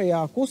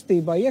foršajā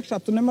kustībā iekšā,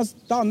 tu nemaz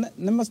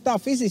tā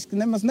fiziski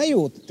nemaz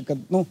nejūti,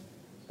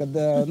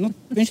 kad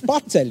viņš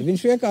paceļ,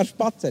 viņš vienkārši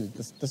paceļ,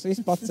 tas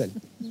viss paceļ.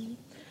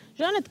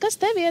 Žanet, kas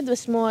tevi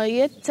iedvesmoja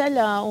iet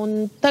ceļā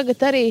un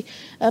tagad arī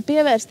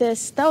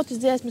pievērsties tautas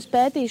dziesmas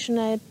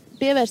pētīšanai,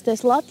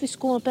 pievērsties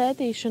latvisko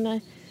pētīšanai?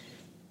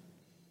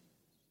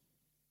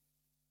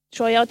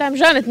 Šo jautājumu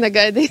Žanet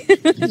negaidīja.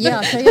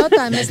 Jā, šo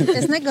jautājumu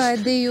es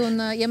negaidīju,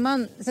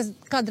 un es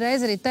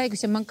kādreiz arī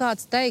teikusi, ja man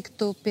kāds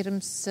teiktu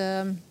pirms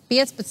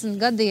 15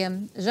 gadiem,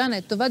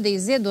 Žanet, tu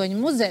vadīji Ziedoņu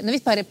muzeju, nu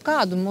vispār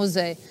kādu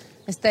muzeju,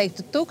 es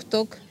teiktu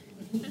tuk.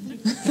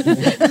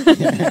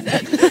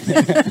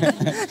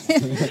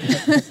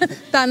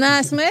 Tā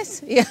neesmu es.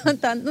 Jā,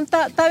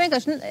 tā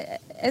vienkārši.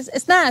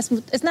 Es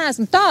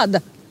neesmu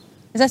tāda.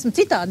 Es esmu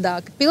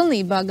citādāka.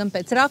 Pilnībā gan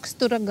pēc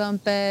rakstura, gan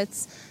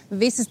pēc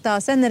visas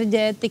tās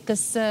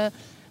enerģētikas.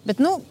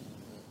 Bet, nu,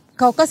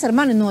 kaut kas ar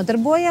mani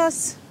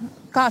nodarbojās.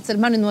 Kāds ar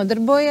mani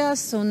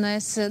nodarbojās, un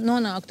es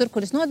nonāku tur,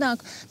 kur es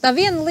nonāku. Tā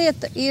viena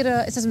lieta ir,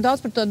 es esmu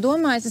daudz par to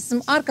domājis, es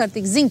esmu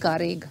ārkārtīgi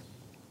zinkārīga.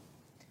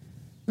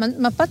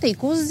 Man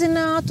patīk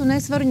uzzināt, un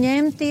es varu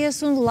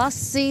ņemties un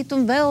lasīt,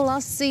 un vēl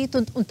lasīt,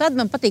 un tad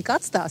man patīk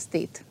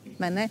atstāstīt.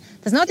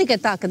 Tas nav tikai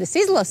tā, kad es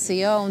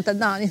izlasīju, un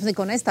tad es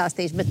neko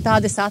nestāstīšu, bet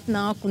tād es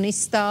atnāku un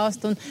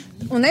izstāstu,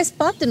 un es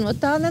pati no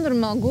tā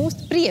nenormāli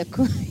gūstu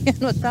prieku,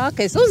 no tā,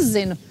 ka es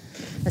uzzinu.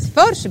 Es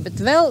forši,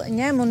 bet vēl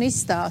ņemu un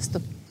izstāstu.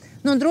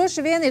 Nu, un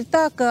droši vien ir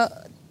tā, ka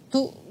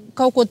tu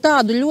kaut ko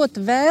tādu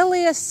ļoti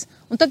vēlies,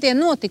 un tad tie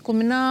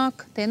notikumi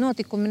nāk,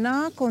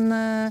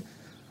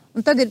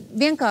 un tad ir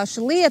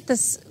vienkārši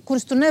lietas,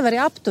 kuras tu nevari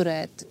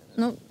apturēt.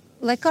 Nu,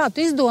 lai kā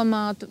tu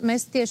izdomātu,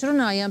 mēs tieši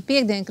runājām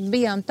piekdien, kad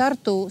bijām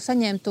Tartu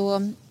saņemt to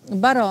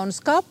baronu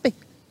skapi.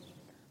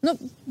 Nu,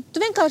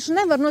 tu vienkārši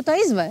nevari no tā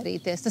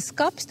izvairīties. Tas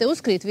skapis te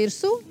uzkrīt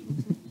virsū,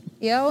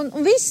 ja, un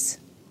viss.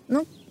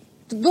 Nu,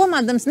 tu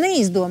domādams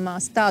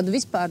neizdomās tādu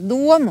vispār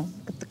domu,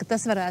 ka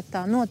tas varētu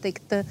tā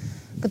notikt.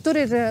 Ka tur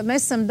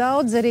mēs esam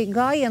daudz arī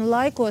gājienu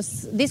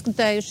laikos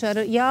diskutējuši ar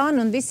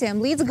Jānu un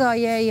visiem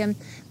līdzgājējiem,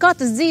 kā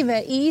tas dzīvē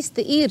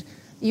īsti ir,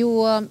 jo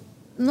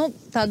nu,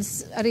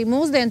 tādas arī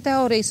mūsdienu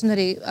teorijas un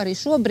arī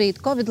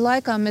šobrīd Covid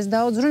laikā mēs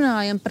daudz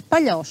runājam par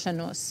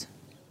paļaušanos,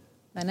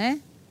 vai ne?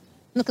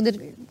 Nu, ka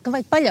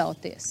vajag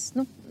paļauties.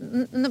 Nu,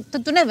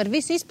 tad tu nevari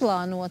visu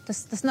izplānot,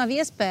 tas nav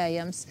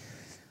iespējams.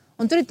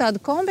 Un tur ir tāda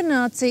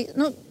kombinācija,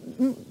 nu,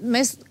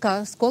 mēs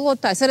kā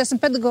skolotājs, arī esam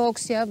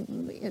pedagogs, jā,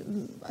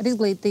 ar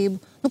izglītību.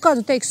 Nu, kā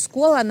tu teiksi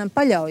skolēnam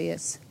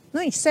paļaujies? Nu,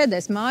 viņš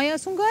sēdēs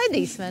mājās un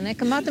gaidīs, vai ne?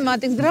 Ka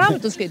matemātikas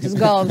grāmatu uzkrīt uz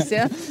galvas,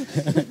 ja?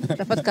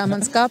 Tāpat kā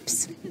mans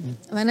kapis.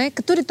 Vai ne?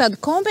 Ka tur ir tāda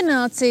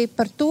kombinācija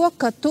par to,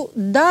 ka tu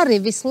dari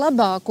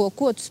vislabāko,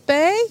 ko tu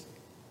spēj.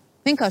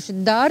 Vienkārši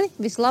dari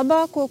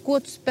vislabāko, ko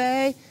tu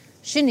spēj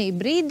šinī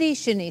brīdī,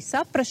 šinī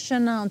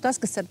saprašanā un tas,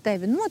 kas ar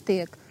tevi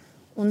notiek.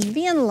 Un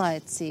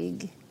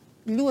vienlaicīgi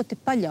ļoti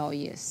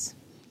paļaujies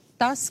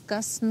tas,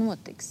 kas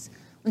notiks.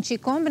 Un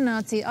šī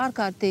kombinācija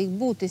ārkārtīgi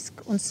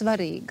būtiska un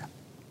svarīga.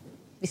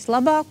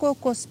 Vislabāko,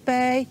 ko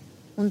spēj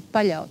un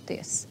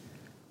paļauties.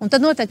 Un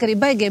tad notiek arī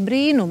baigie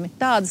brīnumi.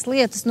 Tādas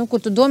lietas,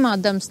 kur tu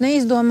domādams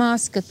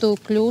neizdomās, ka tu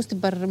kļūsti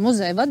par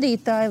muzeja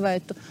vadītāju vai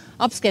tu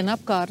apskrien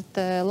apkārt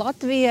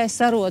Latvijai,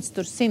 saroc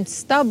tur 100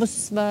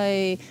 stabus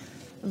vai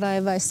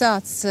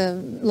sāc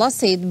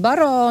lasīt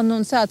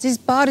baronu un sāc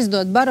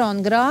pārizdot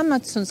baronu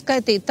grāmatas un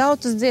skaitīt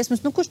tautas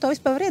dziesmas. Kurš to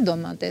vispār var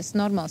iedomāties?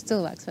 Normāls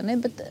cilvēks, vai ne?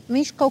 Bet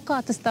viņš kaut kā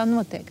tas tā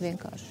notiek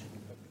vienkārši.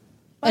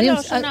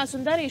 Paļaušanās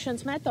un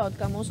darīšanas metoda,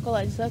 kā mūsu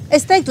kolēģi saka.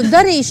 Es teiktu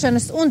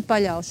darīšanas un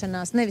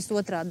paļaušanās, nevis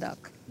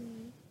otrādāk.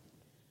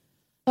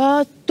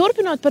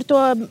 Turpinot par to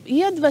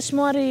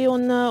iedvesmu arī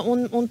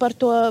un par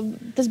to,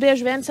 tas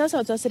bieži vien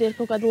sasaucās arī ar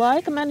kaut kādu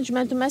laika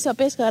menedžmentu. Mēs jau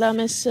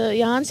pieskārāmies,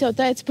 Jānis jau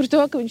teica par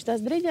to, ka viņš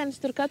tās driģenes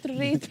tur katru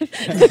rītu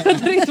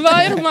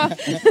vairumā.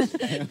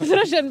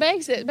 Droši vien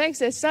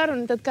beigsies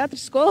saruna, tad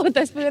katrs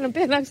skolotājs pa vienam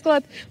pienāks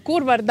klāt,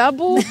 kur var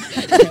dabūt.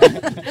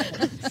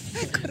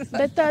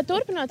 Bet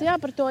turpinot,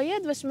 par to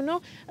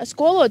iedvesmu,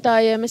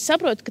 skolotājiem es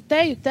saprotu, ka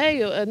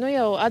teju,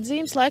 jau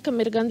atzīmes laikam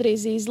ir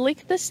gandrīz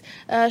izliktas.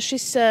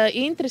 Šis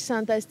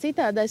interesantais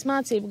citādais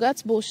mācību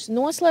gads būs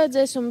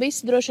noslēdzies un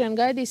visi droši vien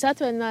gaidīs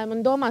atvaļinājumu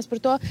un domās par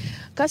to,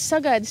 kas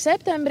sagaida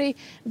septembrī.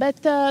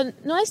 Bet,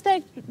 es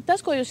teiktu,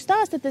 tas, ko jūs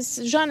stāstat, es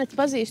Žaneti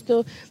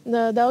pazīstu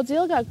daudz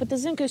ilgāk, bet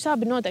es zinu, ka jūs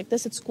abi noteikti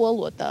esat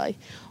skolotāji.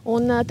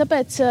 Un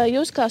tāpēc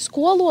jūs kā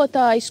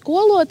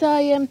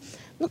skolotājiem,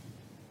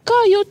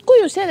 ko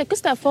jūs iedēt,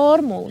 kas tā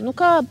formula?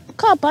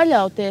 Kā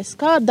paļauties,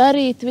 kā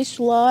darīt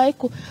visu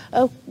laiku,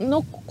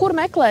 kur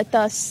meklēt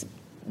tās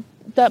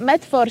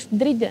metaforas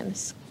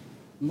driģenes?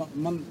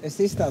 Es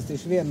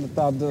izstāstīšu vienu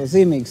tādu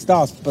zīmīgu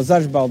stāstu par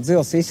Zaržbaldu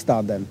zils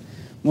izstādēm.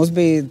 Mums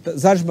bija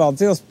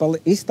Zaržbaldu zils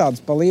izstādes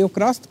pa Līvu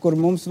krastu, kur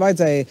mums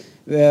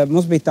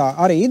bija tā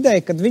arī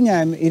ideja, ka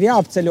viņiem ir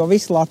jāapceļo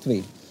visu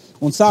Latviju.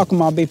 Un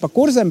sākumā bija pa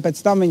Kurzem,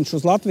 pēc tam viņš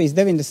uz Latvijas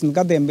 90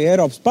 gadiem bija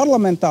Eiropas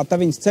parlamentā,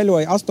 tad viņš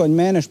ceļoja 8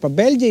 mēneši pa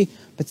Beļģiju,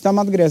 pēc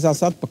tam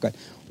atgriezās atpakaļ.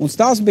 Un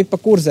stāsts bija pa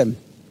Kurzem.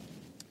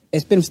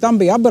 Es pirms tam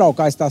biju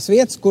apbraukājis tās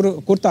vietas,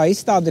 kur tā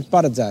izstāde ir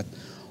paredzēta.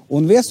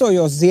 Un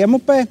viesojos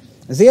Ziemupē.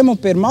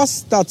 Ziemupe ir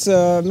mazs tāds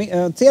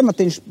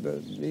ciematiņš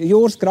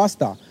jūras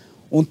krastā.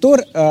 Un tur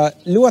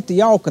ļoti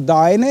jauka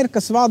daina ir,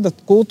 kas vada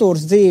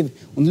kultūras dzīvi,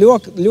 un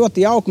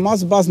ļoti jauka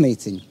maza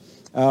baznīciņa.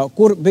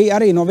 Kur bija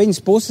arī no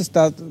viņas puses,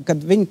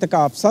 kad viņi tā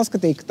kā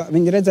saskatīja,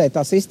 viņi redzēja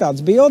tās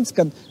izstādes bildes,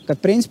 kad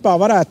principā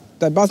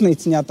varētu tā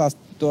baznīciņā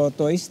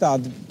to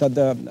izstādi tad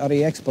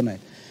arī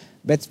eksponēt.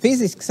 Bet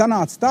fiziski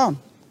sanāca tā,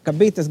 ka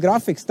bija tas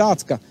grafiks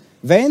tāds, ka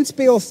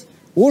Ventspils,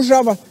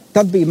 Užava,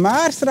 tad bija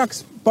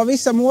Mērsraks,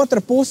 pavisam otra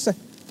puse,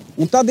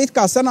 un tad it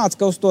kā sanāca,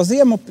 ka uz to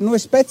Ziemupi,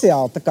 ir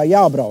speciāli tā kā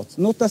jābrauc.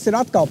 Tas ir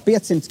atkal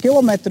 500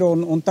 kilometru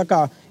un tā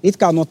kā it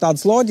kā no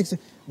tādas loģikas,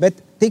 bet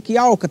tik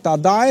jauka tā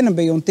daina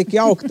bija un tik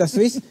jauka tas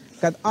viss,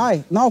 kad,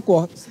 nav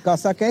ko, kā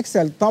saka,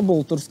 Excel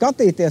tabulu tur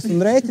skatīties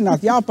un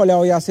rēķināt,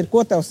 jāpaļaujās ir,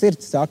 ko tev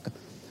sirds saka.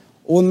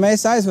 Un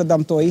mēs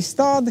aizvedam to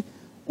izstādi,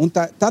 un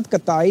tad,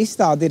 kad tā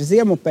izstāde ir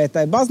Ziemupē,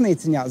 tai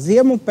baznīciņā,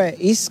 Ziemupē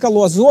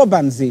izskalo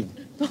zobenzivi.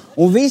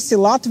 Un visi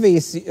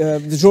Latvijas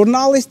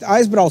žurnālisti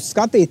aizbrauc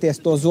skatīties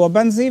to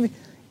zobenzivi,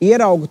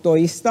 ierauga to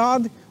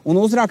izstādi un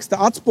uzraksta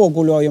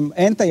atspoguļojumu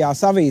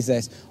entajās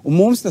avīzēs. Un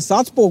mums tas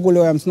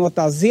atspoguļojums no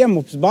tās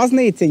Ziemupas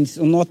baznīciņas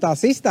un no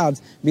tās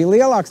izstādes bija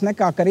lielāks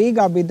nekā, ka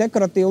Rīgā bija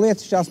dekoratīva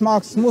lietišķās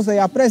mākslas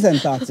muzejā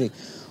prezentācija.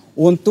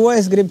 Un to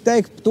es gribu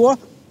teikt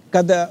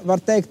kad var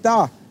teikt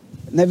tā,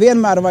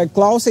 nevienmēr vajag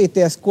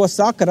klausīties, ko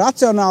saka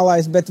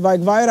racionālais, bet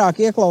vajag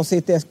vairāk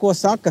ieklausīties, ko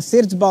saka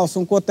sirdsbalss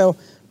un ko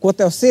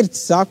tev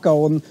sirds saka,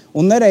 un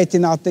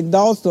nereiķināt tik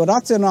daudz to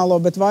racionālo,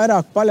 bet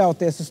vairāk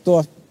paļauties uz to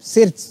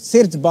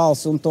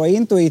sirdsbalss un to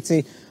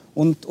intuīciju,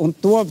 un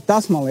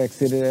tas, man liekas,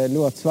 ir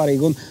ļoti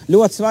svarīgi. Un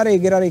ļoti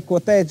svarīgi ir arī, ko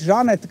teica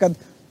Žanete,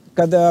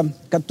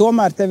 kad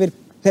tomēr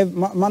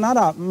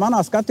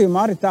manā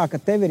skatījumā arī tā, ka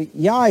tev ir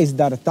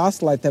jāizdara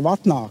tas, lai tev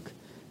atnāk.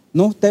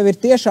 Tev ir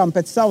tiešām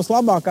pēc savas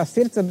labākās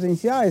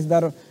sirdsapziņas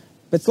jāizdara,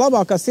 pēc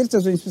labākās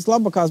sirdsapziņas, pēc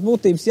labākās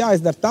būtības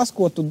jāizdara tas,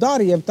 ko tu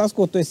dari, jeb tas,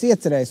 ko tu esi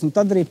iecerējis, un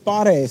tad arī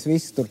pārējais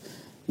viss tur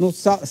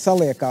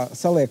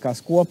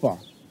saliekās kopā.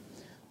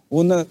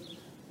 Un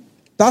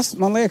tas,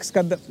 man liekas,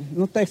 kad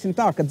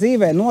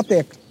dzīvē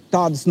notiek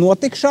tādas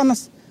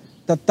notikšanas,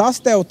 tad tas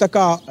tev tā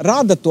kā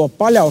rada to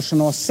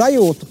paļaušanos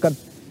sajūtu,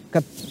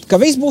 ka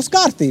viss būs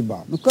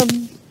kārtībā. Kad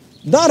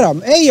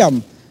daram,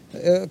 ejam,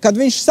 kad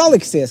viņš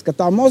saliksies, ka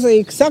tā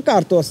mozaīka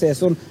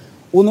sakārtosies.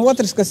 Un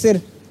otrs, kas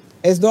ir,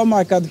 es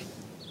domāju,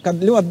 kad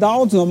ļoti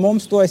daudz no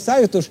mums to ir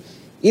sajutuši,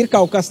 ir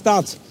kaut kas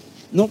tāds,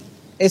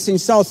 es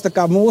viņu saucu tā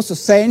kā mūsu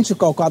senču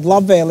kaut kādu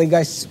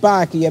labvēlīgais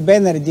spēki, jeb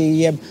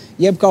enerģija,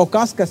 jeb kaut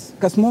kas,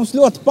 kas mums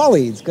ļoti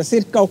palīdz, kas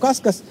ir kaut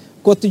kas,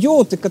 ko tu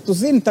jūti, ka tu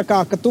zini, tā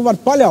kā, ka tu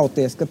vari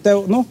paļauties, ka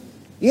tev,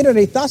 ir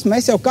arī tas,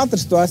 mēs jau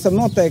katrs to esam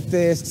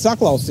noteikti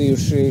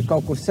saklausījuši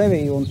kaut kur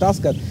sevī, un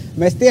tas, ka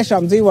mēs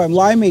tiešām dzīvojam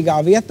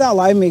laimīgā vietā,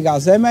 laimīgā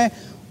zemē,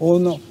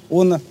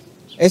 un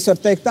es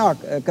varu teikt tā,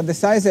 kad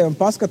es aizēju un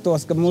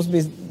paskatos, ka mums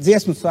bija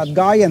dziesmu svētu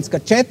gājiens,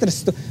 ka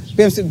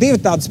divi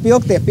tādi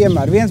spilgtie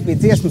piemēri. Viens bija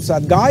dziesmu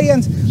svētu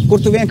gājiens,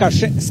 kur tu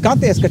vienkārši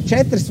skaties, ka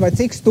 4 vai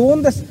cik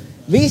stundas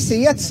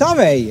visi iet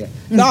savējie.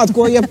 Tādu,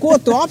 ko jebko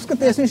tu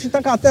apskaties, viņš ir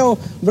tā kā tev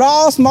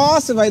brālis,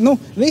 māsa vai,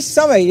 visi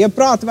savējie, jeb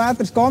prāta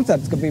vētras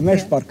koncerts, ka bija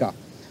Meža parkā.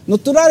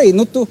 Tur arī,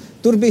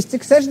 tur bija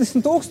cik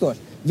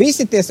 60,000.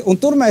 Visi un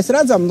tur mēs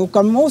redzam,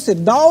 ka mums ir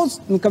daudz,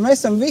 ka mēs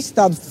esam visi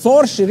tādi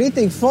forši,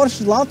 ritīgi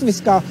forši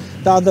latviskā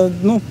tāda,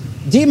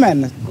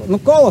 ģimene,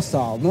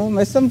 kolosāli.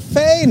 Mēs esam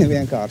feini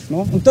vienkārši.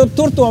 Un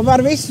tur to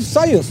var visu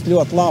sajust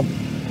ļoti labi.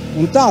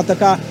 Un tā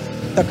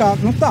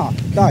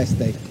es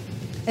teiktu.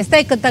 Es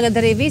teiktu, ka tagad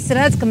arī visi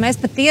redz, ka mēs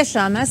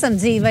patiešām esam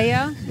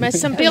dzīvējā. Mēs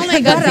esam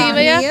pilnīgā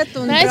dzīvējā.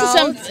 Mēs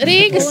esam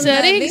Rīgas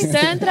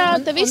centrā,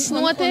 te viss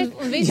notiek.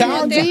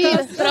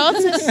 Dzīve,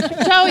 process.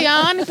 Čau,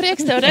 Jāni,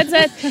 prieks tev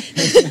redzēt.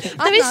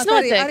 Te viss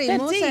notiek. Arī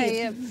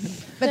mūsējie.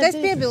 Bet es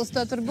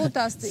piebilstu, tur būtu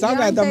tās...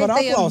 Sagaidām ar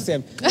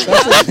aplausiem.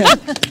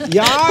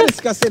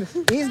 Jānis, kas ir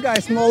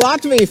izgaismo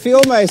Latviju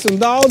filmējis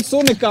un daudz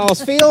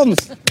unikāls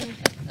filmas.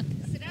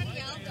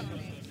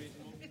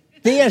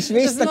 Tieši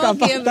viss tā kā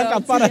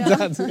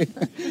paredzēts.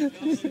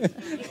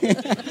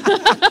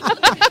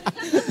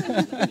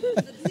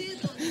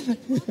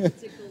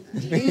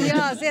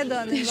 Jā,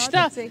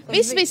 Ziedonība.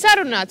 Viss bija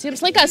sarunāts.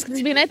 Jums likās, ka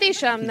tas bija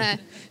netīšām? Nē.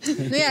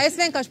 Es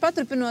vienkārši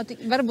paturpinot,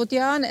 varbūt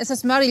Jāni, es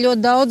esmu arī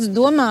ļoti daudz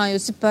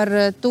domājusi par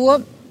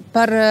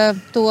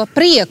to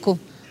prieku.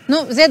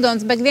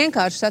 Ziedonis beig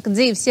vienkārši saka,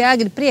 dzīves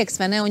jēga ir prieks,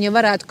 vai ne? Un ja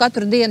varētu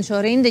katru dienu šo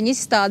rindiņu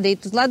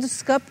izstādīt uz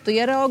leduskapu, tu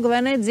ierauga,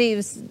 vai ne,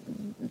 dzīves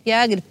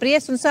jēga ir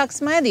prieks un sāk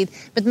smaidīt.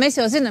 Bet mēs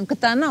jau zinām, ka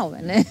tā nav,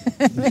 vai ne?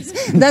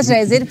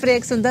 Dažreiz ir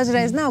prieks un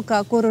dažreiz nav, kā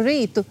kuru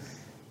rītu.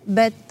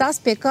 Bet tas,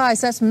 pie kā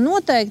es esmu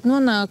noteikti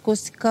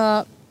nonākusi,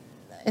 ka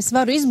es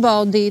varu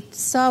izbaudīt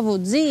savu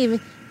dzīvi,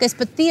 ka es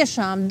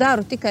patiešām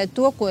daru tikai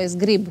to, ko es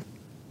gribu.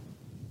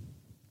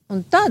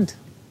 Un tad,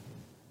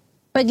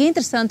 baigi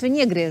interesanti,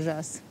 viņi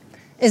iegriežās.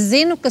 Es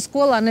zinu, ka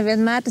skolā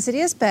nevienmēr tas ir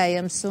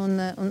iespējams,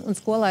 un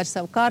skolā ir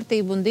sava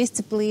kārtība un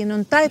disciplīna,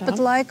 un tāpat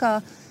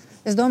laikā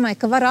es domāju,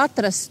 ka var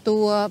atrast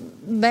to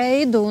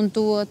veidu un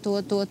to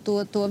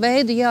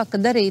veidu, ka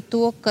darīt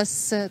to,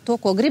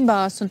 ko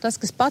gribās un tas,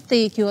 kas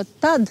patīk, jo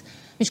tad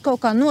viņš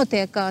kaut kā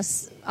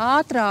notiekās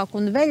ātrāk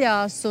un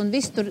veļās un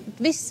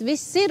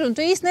viss ir, un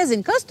tu īsti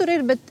nezini, kas tur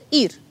ir, bet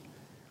ir.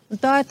 Un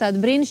tā ir tāda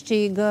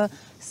brīnišķīga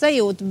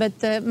sajūta,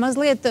 bet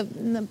mazliet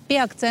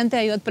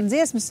pieakcentējot par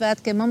dziesmu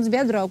svētkiem, mums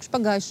bija atbraukuši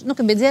pagājuši,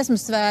 kad bija dziesmu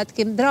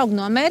svētki, draugi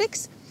no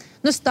Amerikas,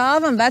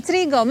 stāvam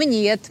Vecrīgā un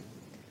viņi iet.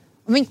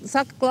 Un viņi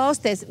saka,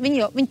 klausties,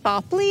 viņi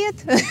papliet.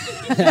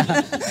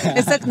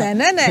 Es saku,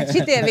 nē,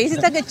 šitie visi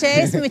tagad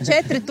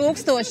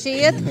 44,000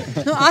 iet.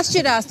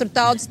 Atšķirās tur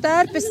tautas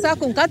tērpi, es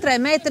saku, un katrai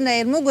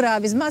meitenei ir mugurā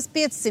vismaz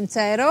 500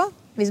 eiro.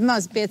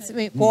 Vismaz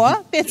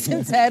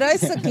 500 eiro?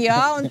 Es saku,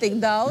 jā, un tik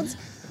daudz.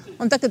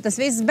 Un tad, kad tas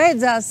viss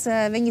beidzās,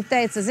 viņi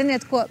teica,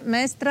 ziniet ko,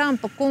 mēs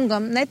Trumpa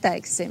kungam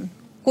neteiksim,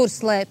 kur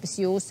slēpjas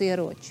jūsu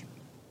ieroči.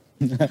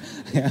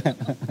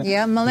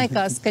 Jā, man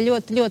liekas, ka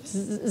ļoti, ļoti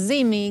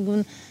zīmīgi,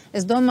 un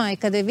es domāju,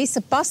 ka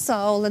visa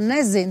pasaule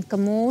nezina, ka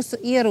mūsu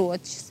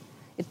ieročis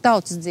ir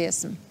tautas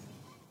dziesma.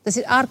 Tas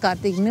ir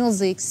ārkārtīgi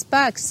milzīgs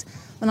spēks,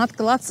 un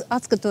atkal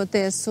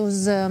atskatoties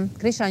uz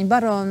Krišāņa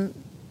barona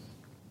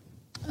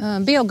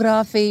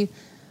biogrāfiju,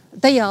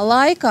 tajā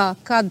laikā,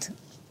 kad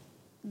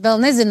vēl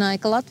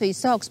nezināja, ka Latviju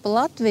sauks pa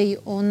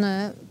Latviju, un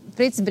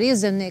Frits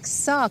Brīvzemnieks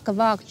sāka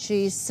vākt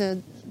šīs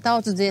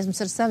tautas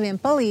dziesmas ar saviem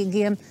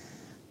palīgiem,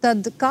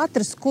 tad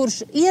katrs, kurš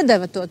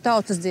iedeva to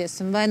tautas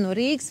dziesmu, vai no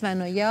Rīgas, vai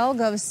no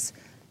Jelgavas,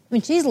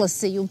 viņš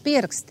izlasīja un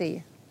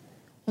pierakstīja.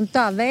 Un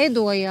tā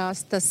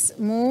veidojās tas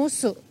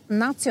mūsu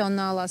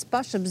nacionālās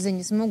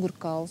pašapziņas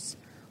mugurkauls.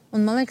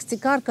 Un man liekas,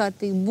 cik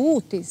ārkārtīgi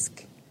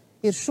būtiski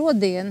ir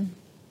šodien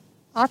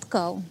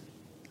atkal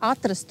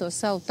atrast to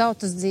savu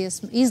tautas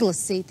dziesmu,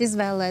 izlasīt,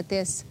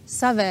 izvēlēties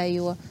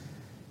savējo.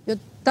 Jo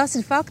tas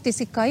ir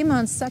faktiski, kā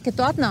Imants saka, ja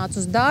tu atnāc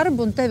uz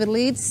darbu un tev ir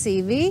līdzi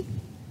CV,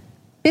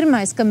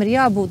 pirmais, kam ir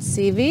jābūt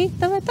CV,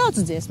 tavai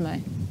tautas dziesmai.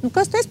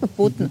 Kas tu esi pa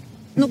putnu?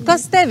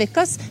 Kas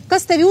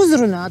tevi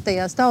uzrunā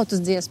tajās tautas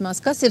dziesmās?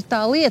 Kas ir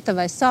tā lieta,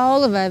 vai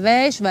saule, vai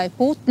vējš, vai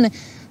putni?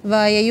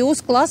 Vai ja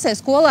jūs klasē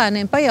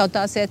skolēniem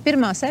pajautāsiet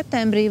 1.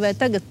 septembrī vai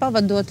tagad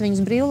pavadot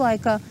viņus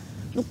brīvlaikā,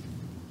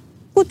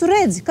 ko tu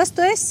redzi? Kas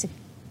tu esi?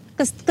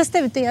 Kas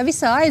tevi tajā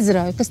visā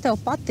aizrauja, kas tev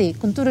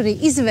patīk? Un tur arī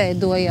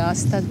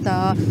izveidojās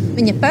tā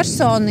viņa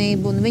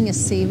personība un viņa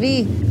CV,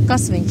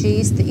 kas viņš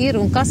īsti ir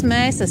un kas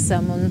mēs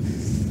esam. Un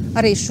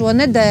arī šo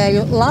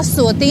nedēļu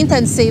lasot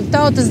intensīvi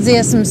tautas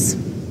dziesmas,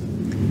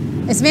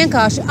 es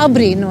vienkārši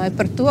abrīnoju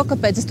par to,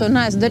 kāpēc es to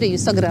neesmu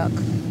darījusi agrāk.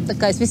 Tā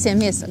kā es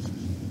visiem iesaku.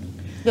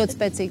 Ļoti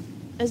spēcīgi.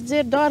 Es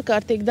dzirdu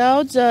ārkārtīgi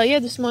daudz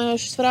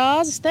iedvesmojošas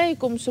frāzes,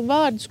 teikumus un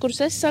vārdus,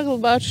 kurus es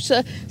saglabāšu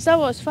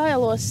savos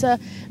failos,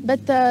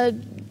 bet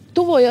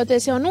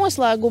tuvojoties jau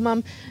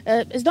noslēgumam,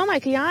 es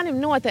domāju, ka Jānim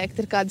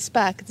noteikti ir kāda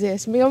spēka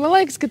dziesma, jo man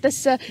liekas, ka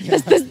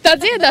tā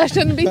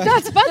dziedāšana bija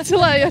tāds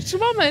pacelējošs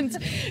moments,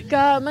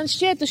 ka man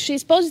šķiet uz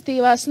šīs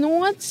pozitīvās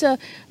nots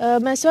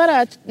mēs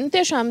varētu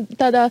tiešām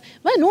tādā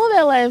vai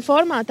novēlējuma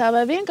formātā,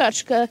 vai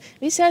vienkārši, ka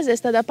visi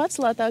aizies tādā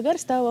pacelētā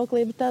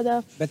garstāvoklī, bet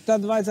tādā... Bet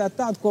tad vajadzētu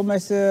tādu,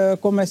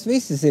 ko mēs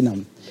visi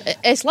zinām.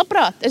 Es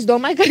labprāt, es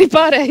domāju, ka arī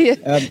pārējie.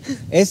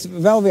 Es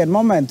vēl vienu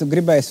momentu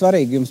gribēju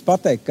svarīgi jums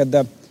pateikt,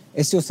 kad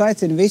es jūs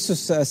aicinu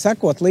visus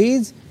sekot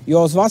līdzi, jo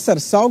uz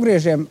vasaras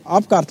saulgriežiem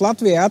apkārt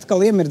Latvijai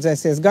atkal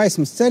iemirdzēsies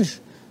gaismas ceļš.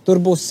 Tur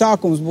būs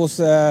sākums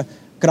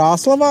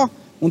Krāslavā,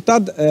 un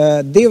tad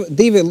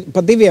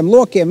pa diviem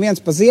lokiem, viens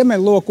pa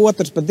ziemeļu loku,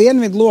 otrs pa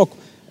dienvidu loku,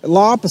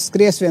 lāpas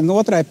skries viena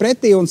otrai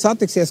pretī un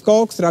satiksies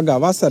Kolksragā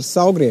vasaras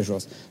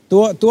saulgriežos.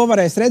 To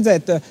varēs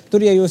redzēt,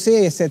 tur, ja jūs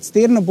ieiesiet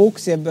Stirnu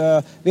buks, jeb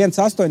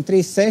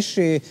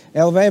 1836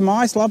 LV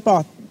mājaslapā,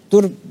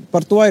 tur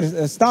par to ir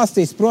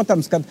stāstīts,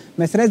 protams, kad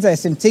mēs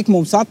redzēsim, cik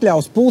mums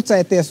atļaus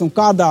pulcēties un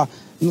kādā,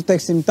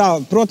 teiksim tā,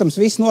 protams,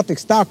 viss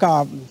notiks tā,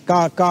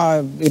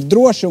 kā ir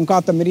droši un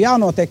kā tam ir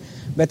jānotiek,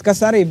 bet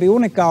kas arī bija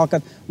unikāli,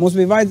 kad mums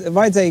bija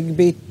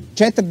vajadzīgi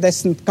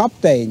 40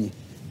 kapteiņi,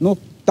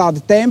 tādi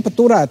tempa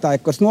turētāji,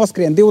 kas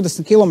noskrien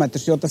 20 km,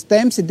 jo tas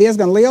temps ir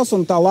diezgan liels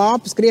un tā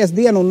lāpa skries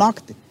dienu un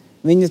nakti.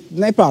 Viņi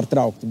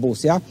nepārtraukti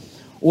būs, ja?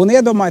 Un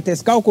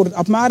iedomājieties, kaut kur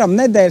apmēram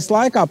nedēļas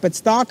laikā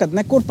pēc tā, kad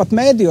nekur pat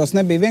mēdījos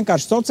nebija,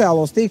 vienkārši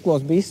sociālos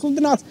tīklos bija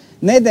izsludināts,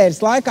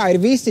 nedēļas laikā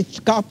visi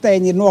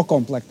kapteiņi ir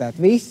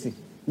nokomplektēti. Visi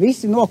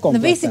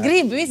nokomplektēti. Visi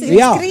grib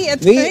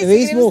skriet.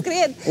 Visi grib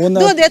skriet.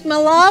 Dodiet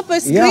man lāpu,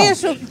 es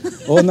skriešu.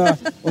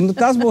 Un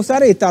tas būs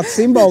arī tāds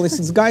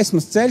simbolisks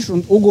gaismas ceļš,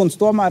 un uguns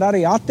tomēr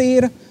arī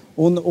attīra.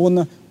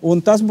 Un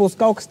tas būs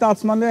kaut kas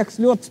tāds, man liekas,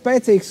 ļoti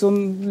spēcīgs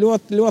un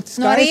ļoti skaists.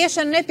 No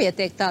riešana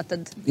nepietiek tā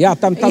tad. Jā,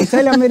 tam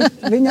ceļam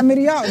viņam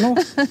ir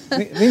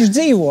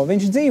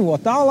viņš dzīvo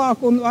tālāk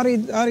un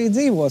arī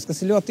dzīvos, kas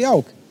ir ļoti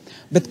jauki.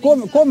 Bet ko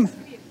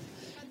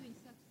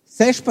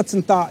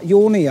 16.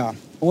 jūnijā,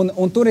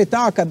 un tur ir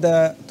tā, ka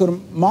tur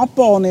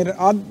Maponi ir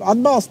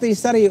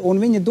atbalstījis arī,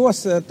 un viņi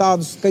dos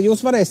tādus, ka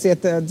jūs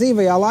varēsiet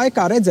dzīvajā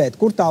laikā redzēt,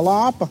 kur tā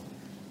lāpa,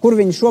 kur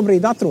viņi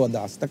šobrīd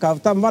atrodas. Tā kā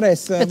tam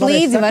varēs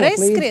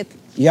skriet?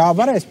 Jā,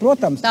 varēs,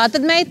 protams. Tā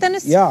tad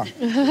meitenes? Jā.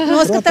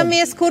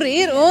 Noskatāmies, kur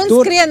ir un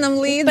skrienam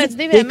līdzi. Pēc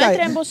 2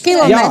 metriem būs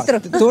kilometru.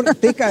 Jā, tur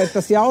tikai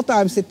tas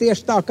jautājums ir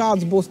tieši tā,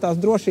 kādas būs tās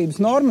drošības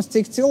normas,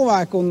 cik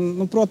cilvēku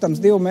un, protams,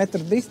 2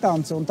 metru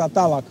distance un tā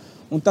tālāk.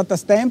 Un tad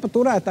tas tempa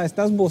turētājs,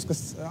 tas būs, kas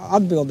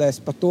atbildēs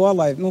par to,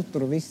 lai,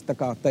 tur viss tā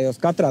kā tajos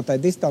katrā tai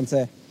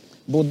distancē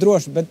būtu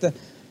droši. Bet,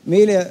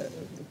 mīļie,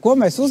 ko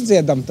mēs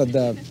uzdziedam tad...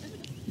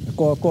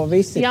 Ko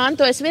visi... Jāni,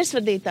 tu esi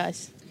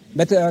virsvadītājs.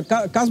 Bet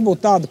kas būtu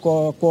tāda,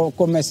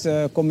 ko mēs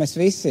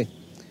visi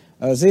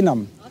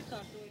zinām?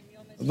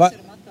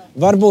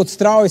 Varbūt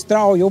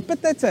strauji upe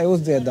tecēja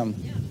uzdziedam?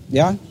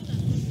 Ja?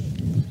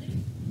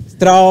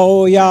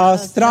 Strauja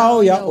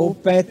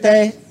upe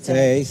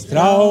tecēja,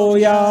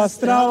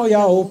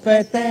 strauja upe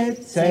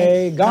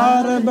tecēja,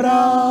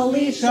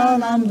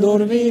 garbrālīšanām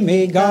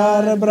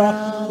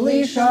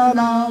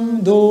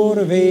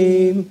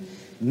durvīm.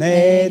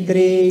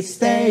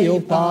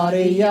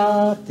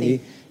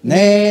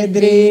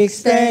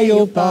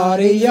 Nedrīkstēju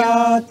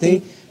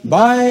pārījāti,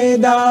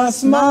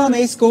 baidās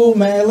manis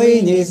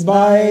kumeliņš.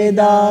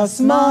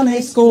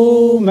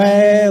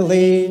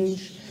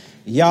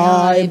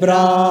 Jāi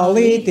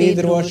brālīti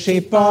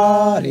droši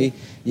pāri,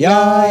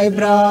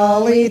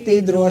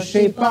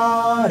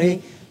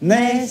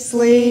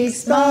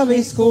 neslīgs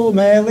tavis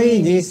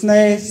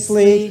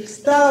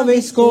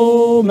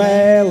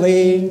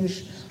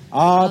kumeliņš.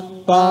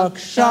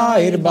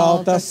 Apakšā ir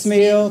baltas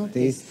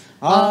smiltis,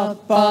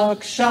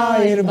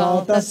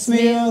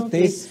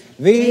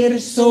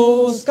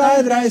 virsū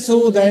skaidrais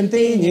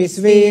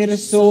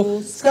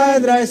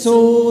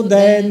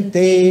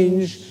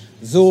ūdentiņš,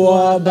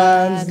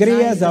 zobens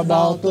grieza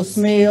baltu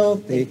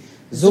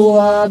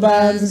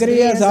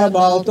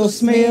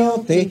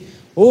smilti,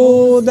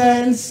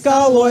 ūdens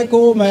skaloja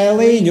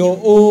kumeliņu,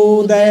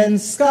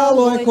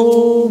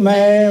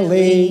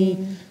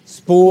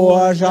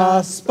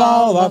 spožā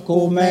spalva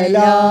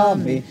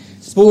kumeļāmi,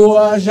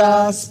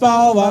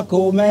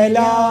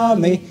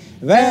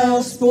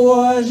 vēl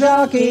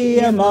spožāki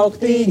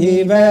iemauktiņi,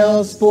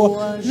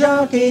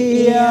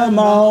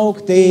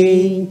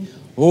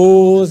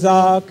 uz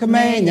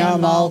akmeņa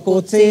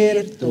malku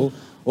cirtu,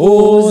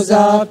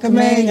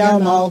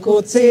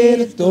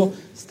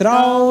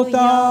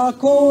 strautā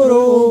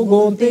kuru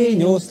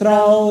guntiņu,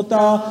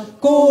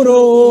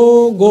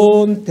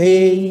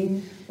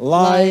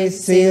 lai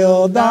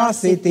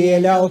sildāsi tie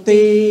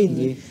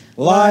ļautiņi,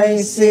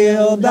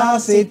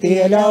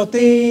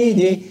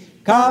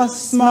 kas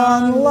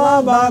man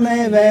laba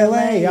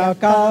nevēlēja,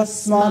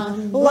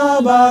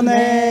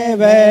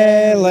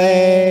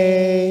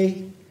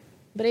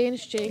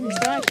 Brīnišķīgi.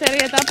 Stāvāk,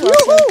 teriet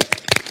aplausi.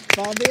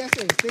 Paldies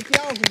jums, tik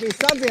jauki bija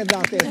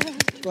sadziedāties.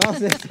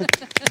 Klausies,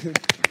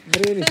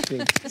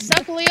 brīnišķīgi.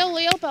 Saku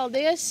lielu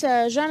paldies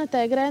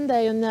Žanetei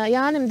Grendei un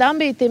Jānim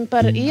Dambītim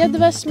par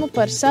iedvesmu,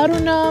 par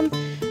sarunām,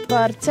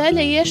 par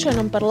ceļa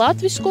iešanu un par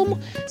latviskumu.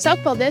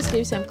 Saku paldies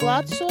visiem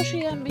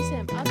klātesošajiem,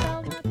 visiem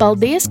attālinātiem.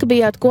 Paldies, ka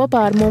bijāt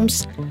kopā ar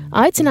mums.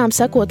 Aicinām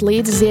sekot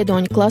līdzi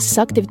Ziedoņa klases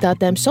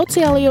aktivitātēm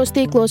sociālajos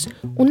tīklos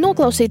un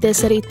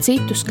noklausīties arī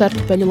citus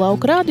Kartupeļu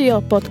lauku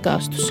radio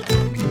podkastus.